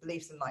negative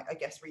beliefs and like, I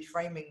guess,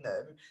 reframing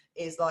them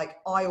is like,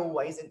 I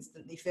always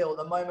instantly feel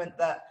the moment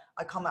that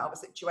I come out of a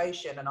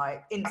situation and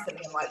I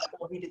instantly am like,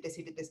 oh, he did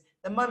this.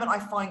 The moment I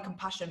find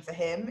compassion for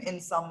him in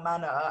some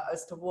manner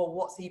as to, well,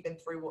 what's he been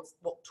through?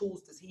 What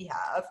tools does he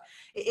have?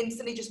 It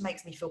instantly just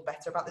makes me feel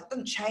better about this. It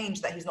doesn't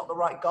change that he's not the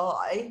right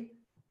guy,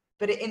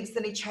 but it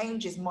instantly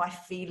changes my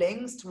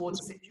feelings towards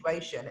the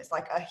situation. It's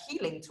like a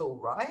healing tool,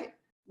 right?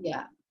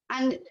 Yeah.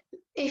 And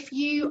if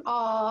you're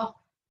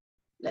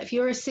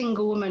a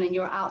single woman and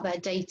you're out there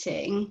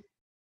dating,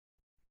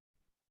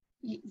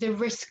 the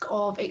risk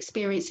of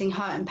experiencing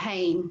hurt and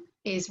pain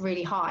is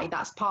really high.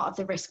 That's part of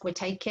the risk we're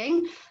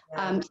taking.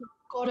 Yeah. So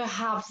you've got to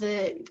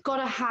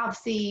have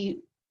the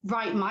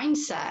right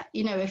mindset.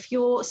 You know, if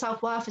your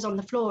self-worth is on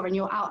the floor and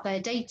you're out there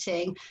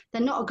dating,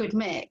 they're not a good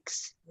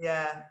mix.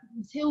 Yeah.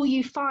 Until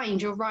you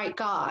find your right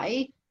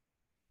guy,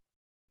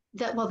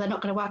 they're not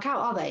going to work out,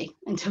 are they?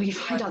 Until you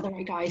find out the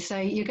right guy. So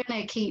you're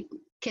going to keep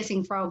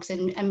kissing frogs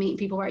and meeting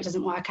people where it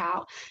doesn't work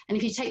out. And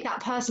if you take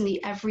that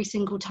personally every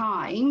single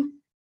time,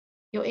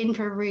 you're in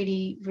for a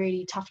really,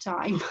 really tough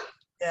time.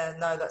 Yeah,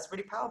 no, that's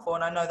really powerful.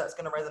 And I know that's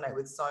going to resonate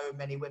with so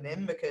many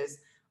women, because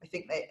I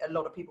think a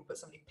lot of people put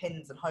so many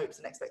pins and hopes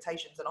and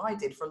expectations, and I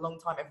did for a long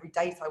time. Every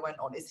date I went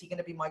on, is he going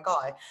to be my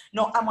guy?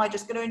 Not, am I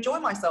just going to enjoy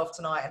myself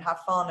tonight and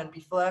have fun and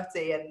be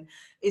flirty? And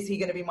is he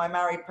going to be my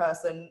married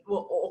person?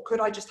 Or could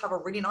I just have a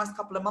really nice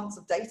couple of months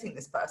of dating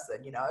this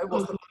person? You know,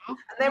 and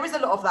there is a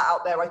lot of that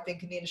out there, I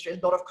think, in the industry.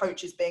 A lot of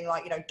coaches being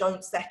like, you know,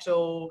 don't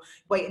settle,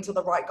 wait until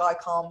the right guy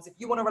comes. If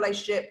you want a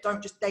relationship,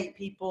 don't just date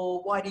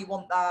people. Why do you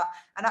want that?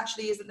 And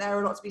actually, isn't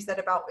there a lot to be said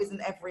about,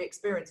 isn't every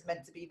experience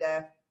meant to be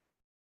there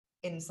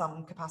in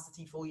some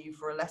capacity for you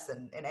for a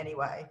lesson in any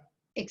way?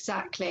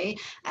 Exactly.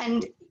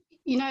 And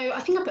you know,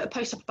 I think I put a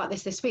post up about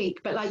this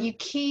week, but like, you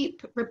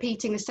keep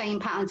repeating the same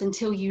patterns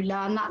until you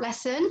learn that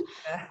lesson.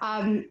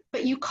 Yeah.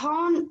 But you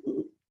can't,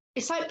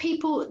 it's like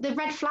the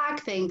red flag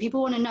thing,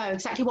 people want to know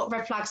exactly what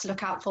red flags to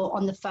look out for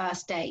on the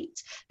first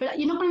date, but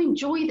you're not going to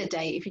enjoy the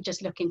date if you're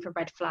just looking for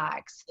red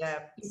flags. Yeah.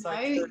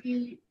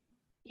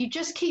 You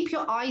just keep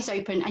your eyes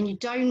open and you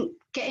don't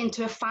get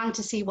into a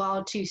fantasy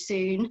world too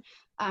soon.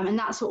 And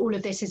that's what all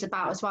of this is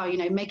about as well, you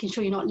know, making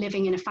sure you're not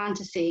living in a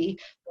fantasy.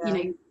 Yeah. You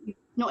know, you've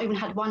not even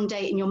had one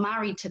date and you're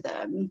married to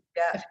them.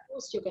 Yeah. Of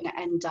course you're going to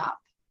end up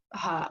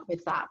hurt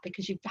with that,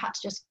 because you've had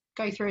to just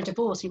go through a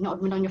divorce. You've not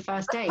even been on your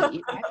first date,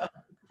 you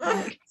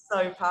know?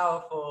 So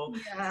powerful.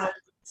 Yeah.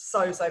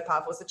 So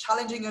powerful. So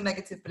challenging your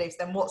negative beliefs,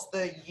 then what's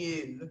the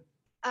U?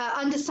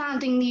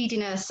 Understanding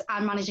neediness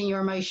and managing your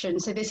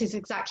emotions. So this is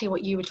exactly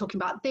what you were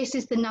talking about. This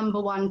is the number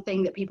one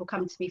thing that people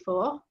come to me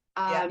for.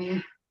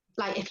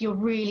 Like, if you're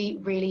really,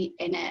 really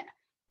in it,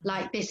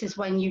 like, this is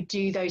when you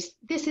do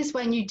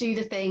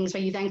the things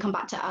where you then come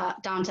back to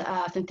down to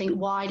earth and think,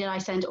 why did I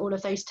send all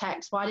of those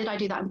texts? Why did I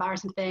do that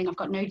embarrassing thing? I've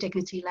got no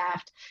dignity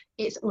left.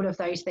 It's all of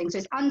those things. So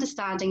it's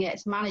understanding it,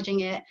 it's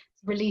managing it,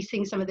 it's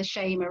releasing some of the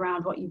shame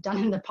around what you've done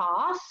in the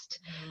past,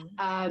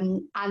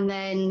 and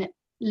then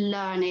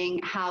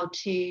learning how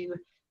to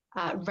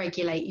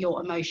regulate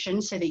your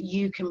emotions so that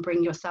you can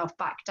bring yourself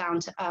back down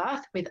to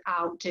earth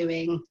without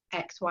doing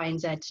X, Y, and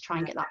Z to try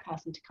and get that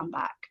person to come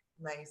back.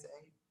 Amazing.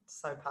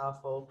 So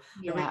powerful.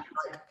 Yeah.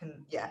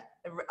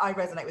 I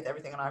resonate with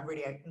everything, and I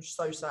really am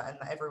so certain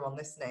that everyone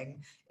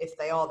listening, if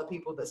they are the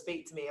people that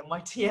speak to me in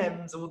my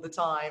TMs all the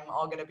time,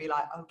 are going to be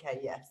like, okay,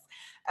 yes.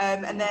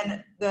 And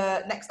then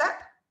the next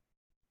step?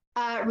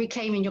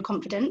 Reclaiming your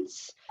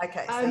confidence.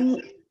 Okay.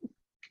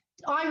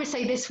 I would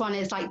say this one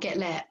is like, get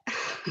lit.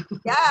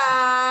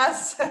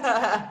 Yes.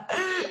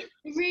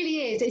 It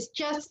really is. It's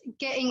just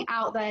getting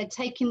out there,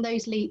 taking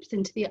those leaps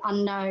into the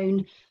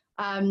unknown,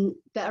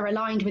 that are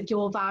aligned with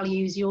your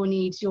values, your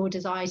needs, your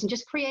desires, and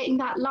just creating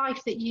that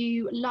life that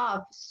you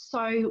love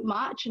so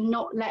much, and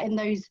not letting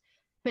those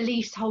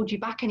beliefs hold you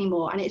back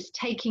anymore. And it's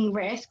taking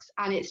risks,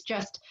 and it's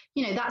just,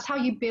 you know, that's how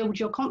you build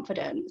your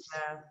confidence.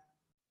 Yeah.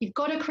 You've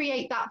got to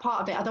create that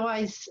part of it.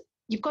 Otherwise,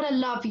 you've got to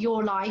love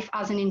your life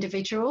as an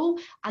individual,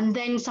 and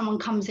then someone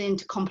comes in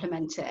to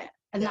complement it.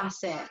 And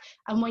that's it.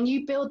 And when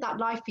you build that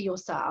life for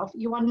yourself,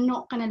 you are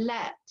not going to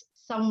let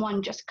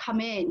someone just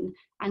come in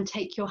and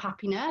take your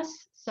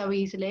happiness so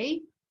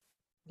easily.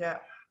 Yeah.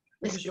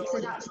 Because you're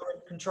in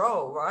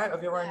control, right,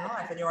 of your own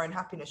life and your own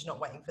happiness. You're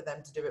not waiting for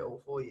them to do it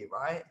all for you,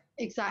 right?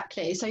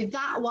 Exactly. So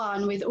that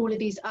one with all of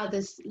these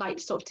others, like,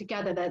 sort of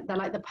together, they're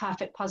like the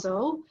perfect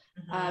puzzle.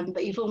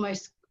 But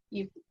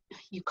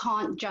you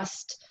can't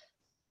just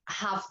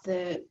have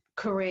the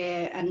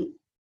career and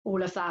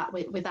all of that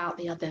without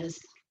the others.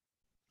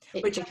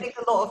 Which I think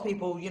a lot of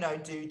people, you know,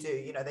 do,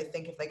 you know, they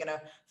think if they're going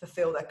to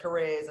fulfill their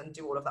careers and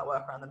do all of that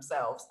work around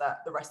themselves, that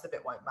the rest of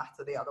it won't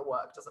matter. The other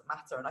work doesn't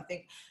matter. And I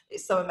think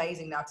it's so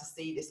amazing now to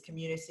see this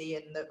community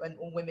and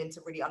women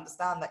to really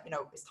understand that, you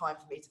know, it's time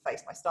for me to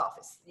face my stuff.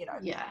 It's, you know,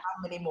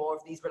 how many more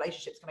of these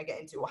relationships can I get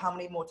into, or how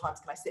many more times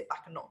can I sit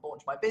back and not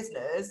launch my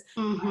business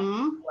and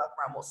work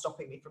around what's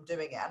stopping me from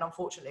doing it. And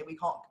unfortunately, we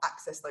can't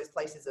access those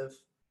places of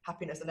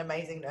happiness and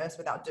amazingness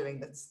without doing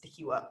the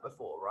sticky work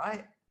before,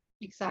 right?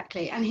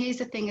 Exactly. And here's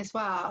the thing as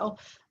well,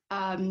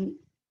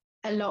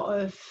 a lot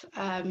of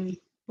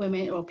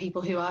women or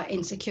people who are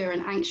insecure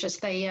and anxious,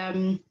 they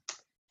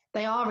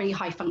are really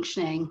high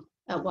functioning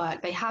at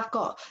work. They have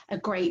got a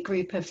great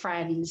group of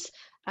friends.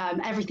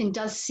 Everything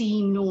does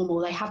seem normal.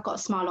 They have got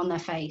a smile on their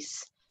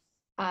face.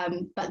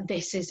 But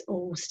this is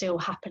all still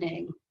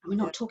happening. And we're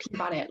not talking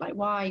about it. Like,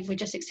 why? We're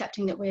just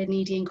accepting that we're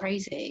needy and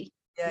crazy.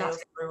 Yeah, you're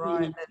so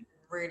right.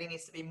 Really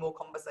needs to be more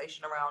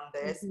conversation around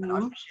this and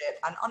ownership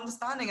and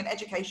understanding and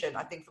education,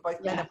 I think, for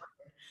both men and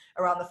women,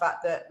 around the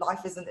fact that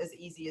life isn't as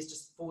easy as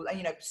just fall. And,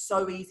 you know,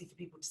 so easy for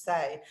people to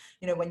say,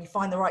 you know, when you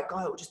find the right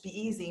guy, it'll just be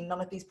easy.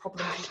 None of these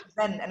problems will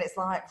present. And it's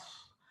like,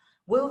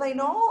 will they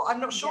not?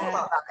 I'm not sure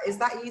about that. Is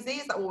that easy?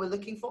 Is that what we're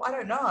looking for? I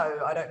don't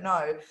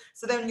know.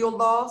 So then your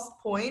last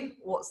point,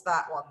 what's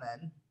that one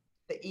then?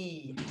 The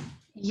E.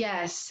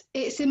 Yes,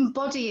 it's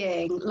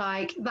embodying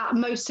like that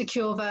most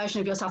secure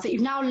version of yourself that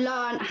you've now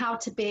learned how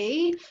to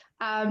be.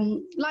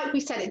 Like we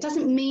said, it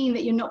doesn't mean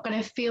that you're not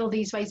going to feel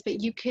these ways,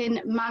 but you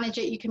can manage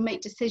it, you can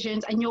make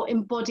decisions, and you're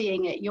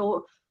embodying it.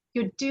 You're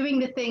doing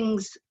the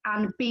things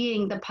and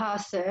being the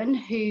person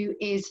who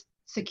is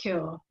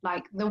secure,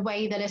 like the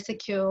way that a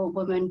secure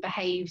woman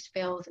behaves,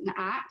 feels, and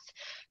acts,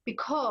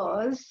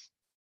 because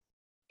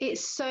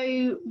it's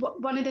so,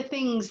 one of the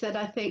things that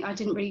I think I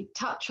didn't really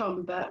touch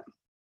on, but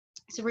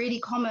it's really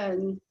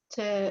common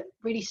to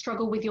really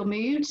struggle with your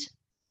mood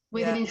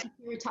with an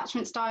insecure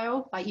attachment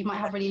style. Like you might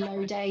have really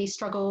low days,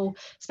 struggle,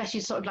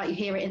 especially sort of like you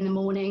hear it in the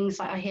mornings,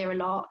 like I hear a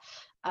lot,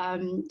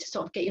 to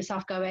sort of get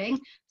yourself going.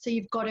 So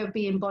you've got to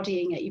be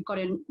embodying it. You've got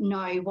to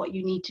know what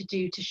you need to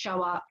do to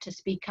show up, to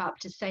speak up,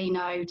 to say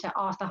no, to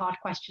ask the hard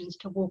questions,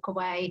 to walk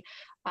away,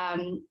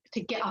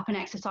 to get up and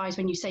exercise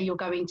when you say you're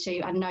going to,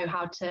 and know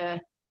how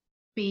to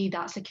be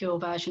that secure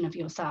version of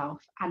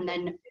yourself and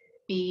then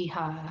be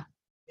her.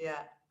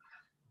 Yeah.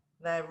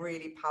 They're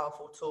really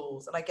powerful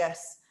tools. And I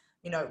guess,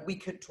 you know, we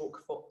could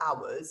talk for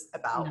hours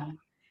about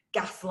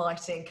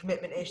gaslighting,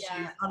 commitment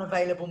issues,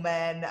 unavailable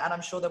men, and I'm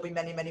sure there'll be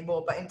many, many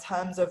more. But in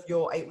terms of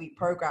your 8-week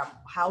program,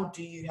 how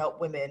do you help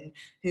women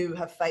who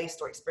have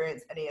faced or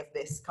experienced any of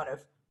this kind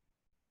of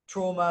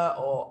trauma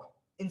or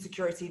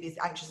insecurity, these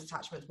anxious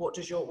attachments? What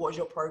is your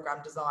program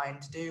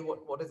designed to do?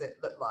 What does it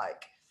look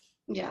like?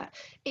 Yeah,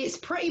 it's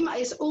pretty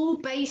much, it's all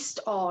based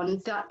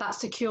on that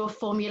secure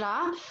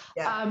formula.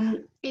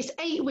 It's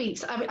 8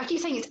 weeks. I keep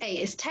saying it's 8,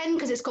 it's 10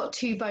 because it's got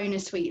 2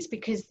 bonus weeks,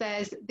 because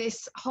there's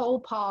this whole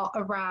part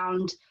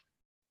around,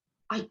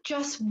 I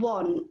just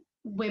want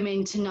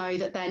women to know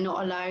that they're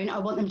not alone. I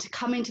want them to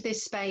come into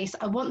this space.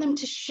 I want them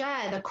to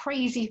share the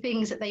crazy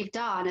things that they've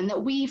done and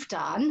that we've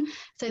done,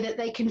 so that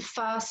they can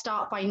first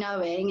start by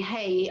knowing,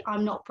 hey,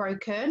 I'm not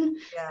broken.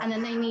 And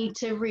then they need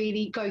to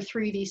really go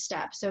through these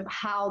steps of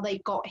how they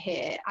got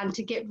here and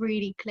to get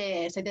really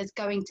clear. So there's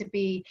going to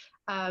be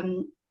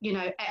you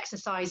know,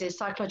 exercises,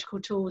 psychological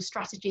tools,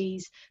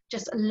 strategies,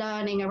 just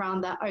learning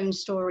around their own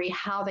story,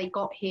 how they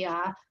got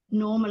here,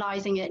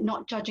 normalizing it,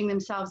 not judging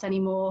themselves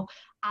anymore.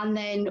 And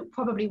then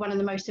probably one of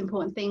the most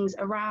important things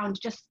around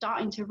just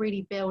starting to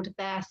really build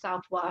their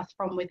self-worth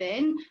from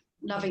within,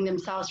 loving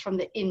themselves from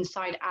the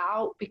inside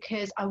out,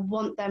 because I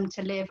want them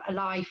to live a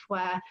life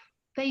where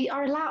they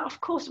are allowed.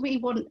 Of course, we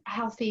want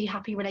healthy,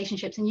 happy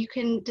relationships, and you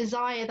can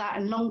desire that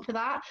and long for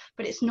that,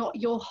 but it's not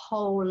your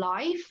whole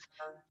life.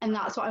 And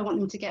that's what I want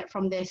them to get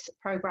from this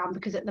program,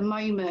 because at the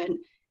moment,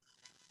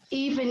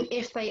 even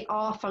if they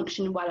are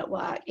functioning well at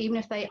work, even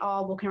if they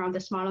are walking around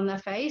with a smile on their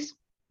face,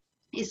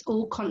 it's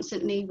all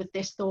constantly with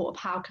this thought of,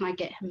 how can I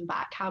get him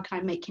back? How can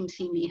I make him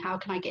see me? How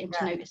can I get him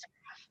to notice?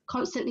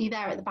 Constantly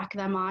there at the back of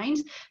their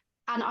minds.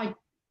 And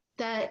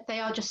they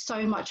are just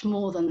so much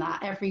more than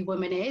that. Every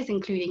woman is,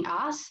 including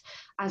us.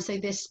 And so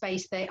this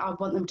space, I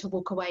want them to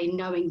walk away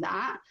knowing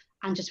that,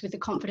 and just with the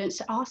confidence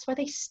to ask where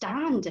they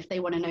stand if they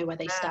want to know where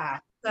they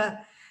stand.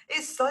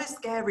 It's so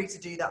scary to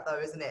do that, though,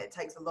 isn't it? It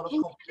takes a lot of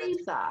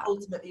confidence.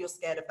 Ultimately, you're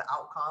scared of the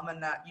outcome,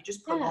 and you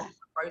just prolong the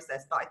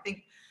process. But I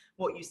think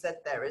what you said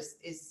there is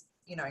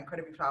you know,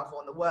 incredibly powerful,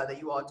 and the work that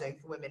you are doing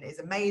for women is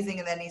amazing,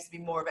 and there needs to be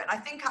more of it. And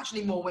I think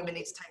actually more women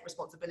need to take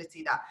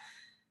responsibility that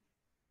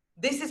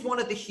this is one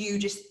of the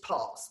hugest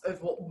parts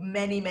of what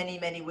many, many,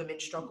 many women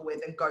struggle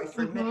with and go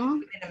through, many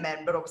women and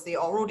men, but obviously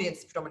our audience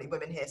is predominantly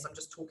women here, so I'm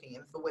just talking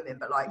in for women.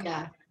 But like,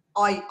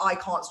 I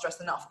can't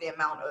stress enough the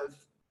amount of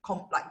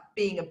like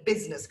being a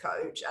business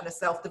coach and a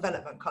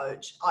self-development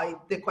coach,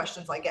 the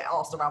questions I get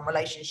asked around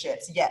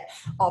relationships, yet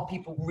are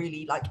people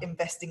really like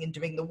investing in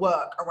doing the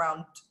work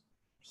around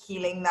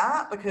healing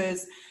that?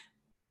 Because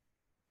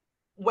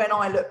when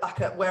I look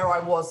back at where I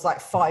was like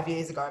 5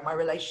 years ago in my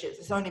relationships,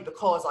 it's only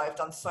because I have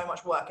done so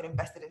much work and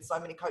invested in so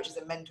many coaches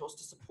and mentors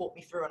to support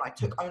me through. And I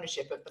took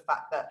ownership of the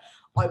fact that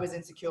I was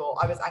insecure,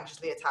 I was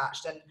anxiously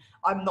attached, and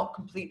I'm not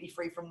completely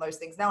free from those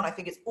things now. And I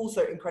think it's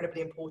also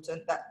incredibly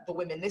important that the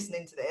women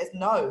listening to this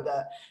know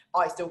that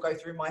I still go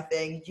through my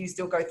thing, you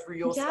still go through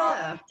your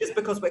stuff. Just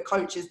because we're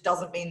coaches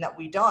doesn't mean that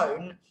we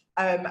don't.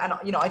 And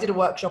you know, I did a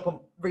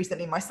workshop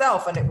recently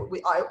myself, and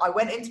I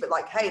went into it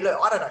like, hey, look,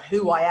 I don't know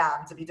who I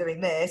am to be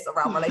doing this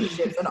around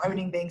relationships and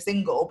owning being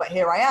single, but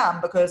here I am,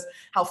 because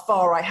how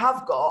far I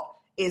have got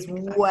is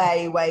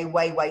way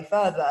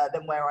further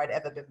than where I'd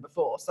ever been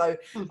before. So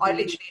I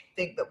literally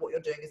think that what you're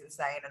doing is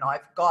insane. And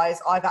I've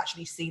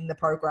actually seen the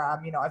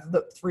program, you know, I've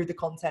looked through the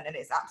content, and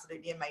it's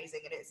absolutely amazing,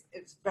 and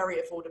it's very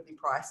affordably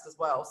priced as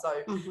well.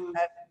 So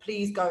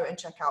please go and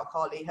check out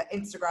Carly. Her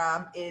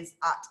Instagram is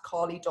at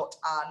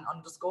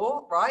carly.ann_,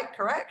 right?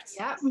 Correct?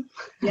 Yeah.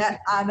 Yeah.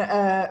 And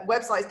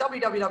website is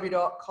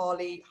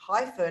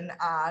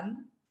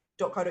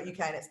www.carly-ann.co.uk,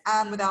 and it's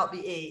Ann without the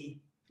E.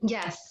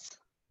 Yes.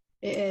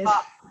 It is.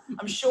 But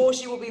I'm sure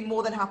she will be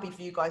more than happy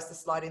for you guys to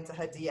slide into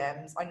her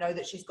DMs. I know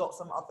that she's got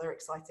some other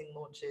exciting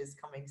launches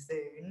coming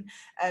soon.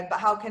 But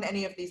how can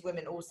any of these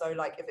women also,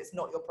 like, if it's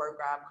not your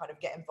program, kind of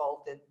get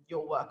involved in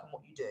your work and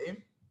what you do?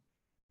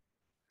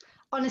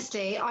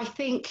 Honestly, I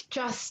think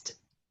just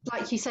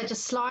like you said,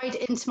 just slide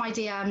into my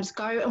DMs,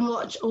 go and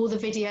watch all the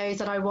videos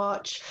that I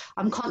watch.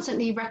 I'm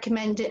constantly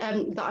recommending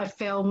that I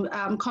film.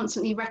 I'm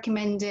constantly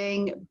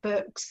recommending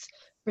books,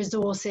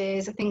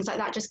 resources, things like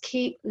that. Just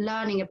keep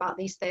learning about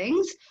these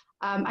things,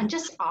 and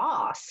just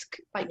ask,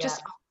 like,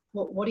 just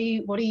what do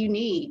you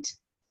need?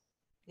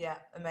 Yeah,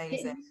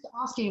 amazing.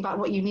 Asking about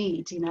what you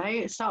need, you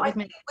know. Start with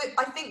me.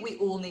 I think we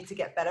all need to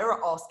get better at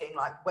asking,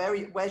 like,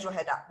 where's your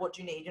head at? What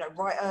do you need? You know,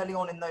 right early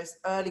on in those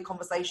early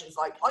conversations,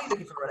 like, are you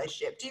looking for a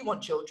relationship? Do you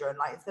want children?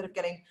 Like, instead of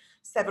getting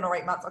 7 or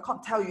 8 months, I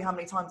can't tell you how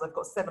many times I've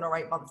got 7 or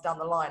 8 months down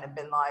the line and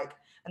been like,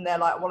 and they're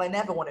like, well, I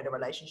never wanted a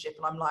relationship.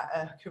 And I'm like,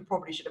 you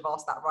probably should have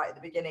asked that right at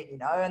the beginning, you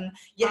know? And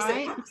yes,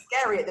 It was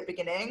scary at the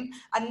beginning.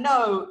 And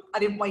no, I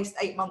didn't waste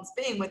 8 months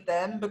being with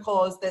them,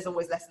 because there's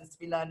always lessons to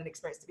be learned and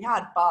experience to be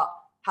had. But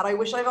had I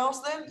wished I've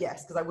asked them?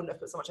 Yes, because I wouldn't have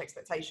put so much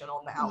expectation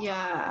on the outcome.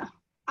 Yeah.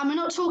 And we're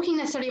not talking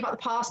necessarily about the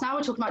past now,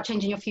 we're talking about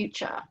changing your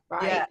future,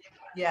 right?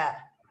 Yeah.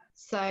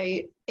 So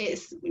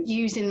it's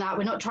using that.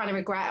 We're not trying to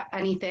regret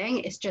anything.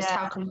 It's just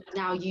how can we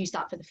now use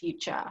that for the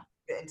future?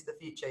 Into the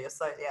future. You're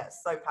so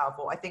it's so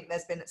powerful. I think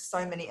there's been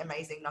so many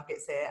amazing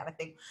nuggets here, and I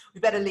think we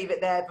better leave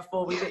it there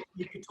before you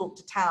could talk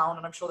to town,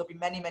 and I'm sure there'll be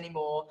many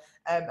more,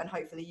 and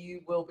hopefully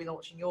you will be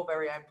launching your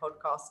very own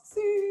podcast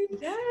soon.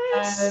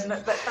 Yes.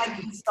 But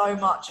thank you so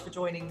much for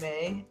joining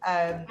me,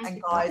 and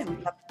guys, if you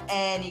have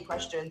any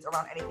questions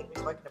around anything we've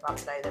spoken about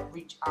today, then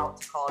reach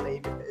out to Carly,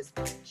 because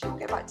she'll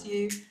get back to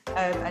you,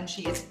 and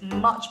she is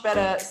much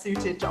better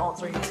suited to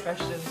answering these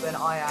questions than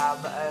I am.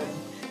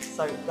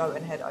 So go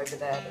and head over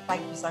there. But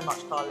thank you so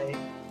much, Carly.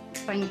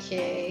 Thank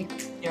you.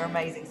 You're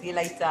amazing. See you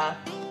later.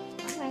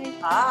 Bye.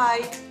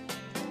 Bye.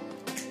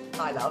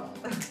 Bye, love.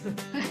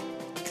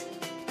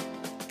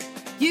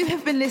 You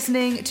have been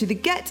listening to the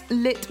Get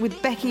Lit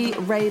with Becky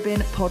Rabin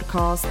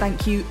podcast.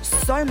 Thank you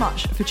so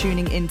much for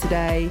tuning in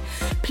today.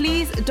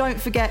 Please don't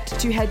forget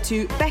to head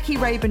to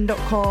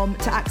beckyrabin.com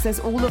to access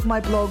all of my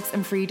blogs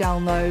and free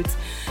downloads.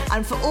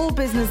 And for all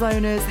business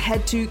owners,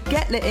 head to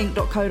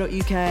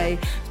getlitinc.co.uk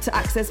to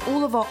access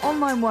all of our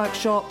online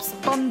workshops,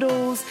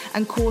 bundles,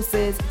 and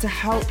courses to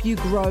help you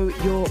grow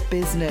your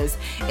business.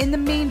 In the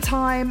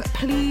meantime,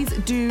 please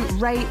do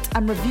rate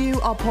and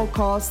review our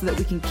podcast so that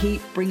we can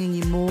keep bringing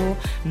you more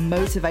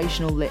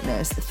motivational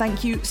litness.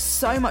 Thank you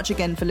so much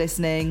again for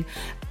listening.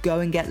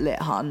 Go and get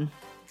lit, hun.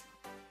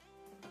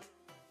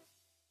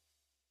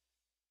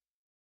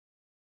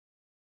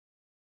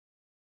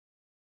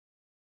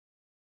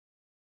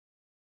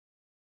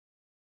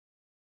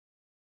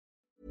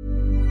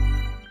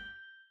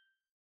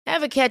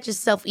 Ever catch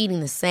yourself eating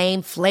the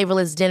same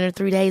flavorless dinner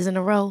 3 days in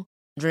a row?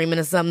 Dreaming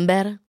of something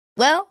better?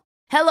 Well,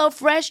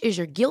 HelloFresh is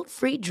your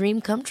guilt-free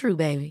dream come true,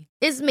 baby.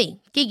 It's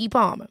me, Keke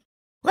Palmer.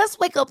 Let's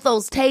wake up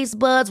those taste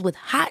buds with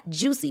hot,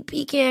 juicy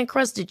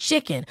pecan-crusted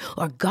chicken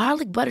or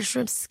garlic butter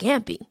shrimp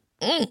scampi.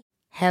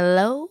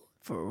 Hello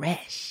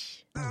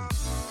Fresh.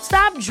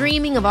 Stop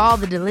dreaming of all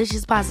the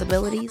delicious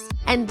possibilities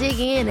and dig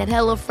in at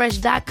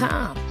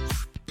HelloFresh.com.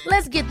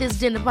 Let's get this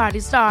dinner party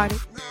started.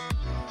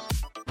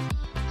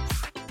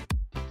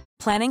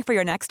 Planning for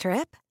your next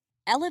trip?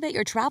 Elevate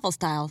your travel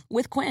style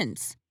with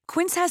Quince.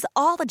 Quince has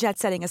all the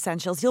jet-setting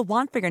essentials you'll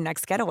want for your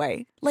next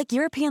getaway, like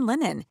European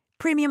linen,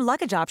 premium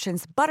luggage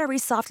options, buttery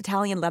soft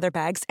Italian leather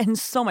bags, and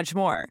so much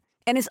more.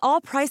 And is all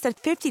priced at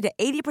 50 to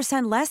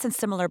 80% less than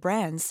similar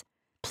brands.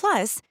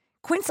 Plus,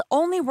 Quince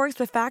only works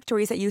with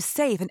factories that use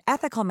safe and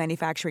ethical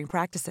manufacturing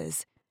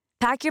practices.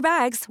 Pack your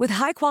bags with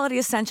high-quality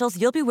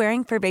essentials you'll be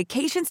wearing for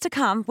vacations to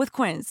come with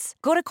Quince.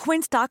 Go to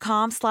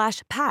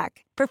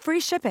quince.com/pack for free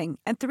shipping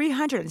and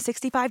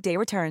 365-day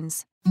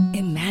returns.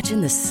 Imagine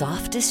the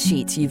softest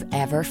sheets you've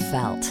ever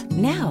felt.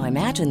 Now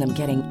imagine them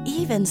getting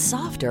even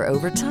softer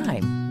over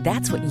time.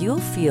 That's what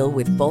you'll feel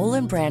with Boll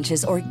 &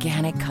 Branch's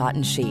organic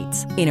cotton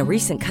sheets. In a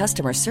recent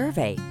customer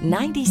survey,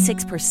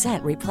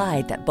 96%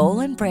 replied that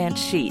Boll & Branch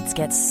sheets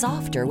get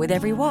softer with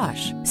every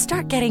wash.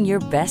 Start getting your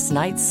best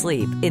night's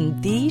sleep in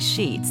these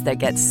sheets that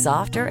get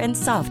softer and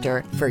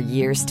softer for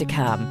years to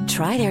come.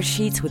 Try their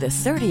sheets with a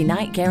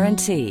 30-night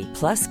guarantee.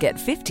 Plus, get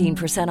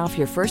 15% off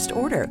your first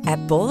order at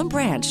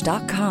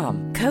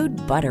bollandbranch.com. Code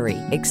BUTTERY.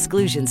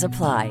 Exclusions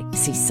apply.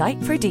 See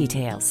site for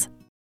details.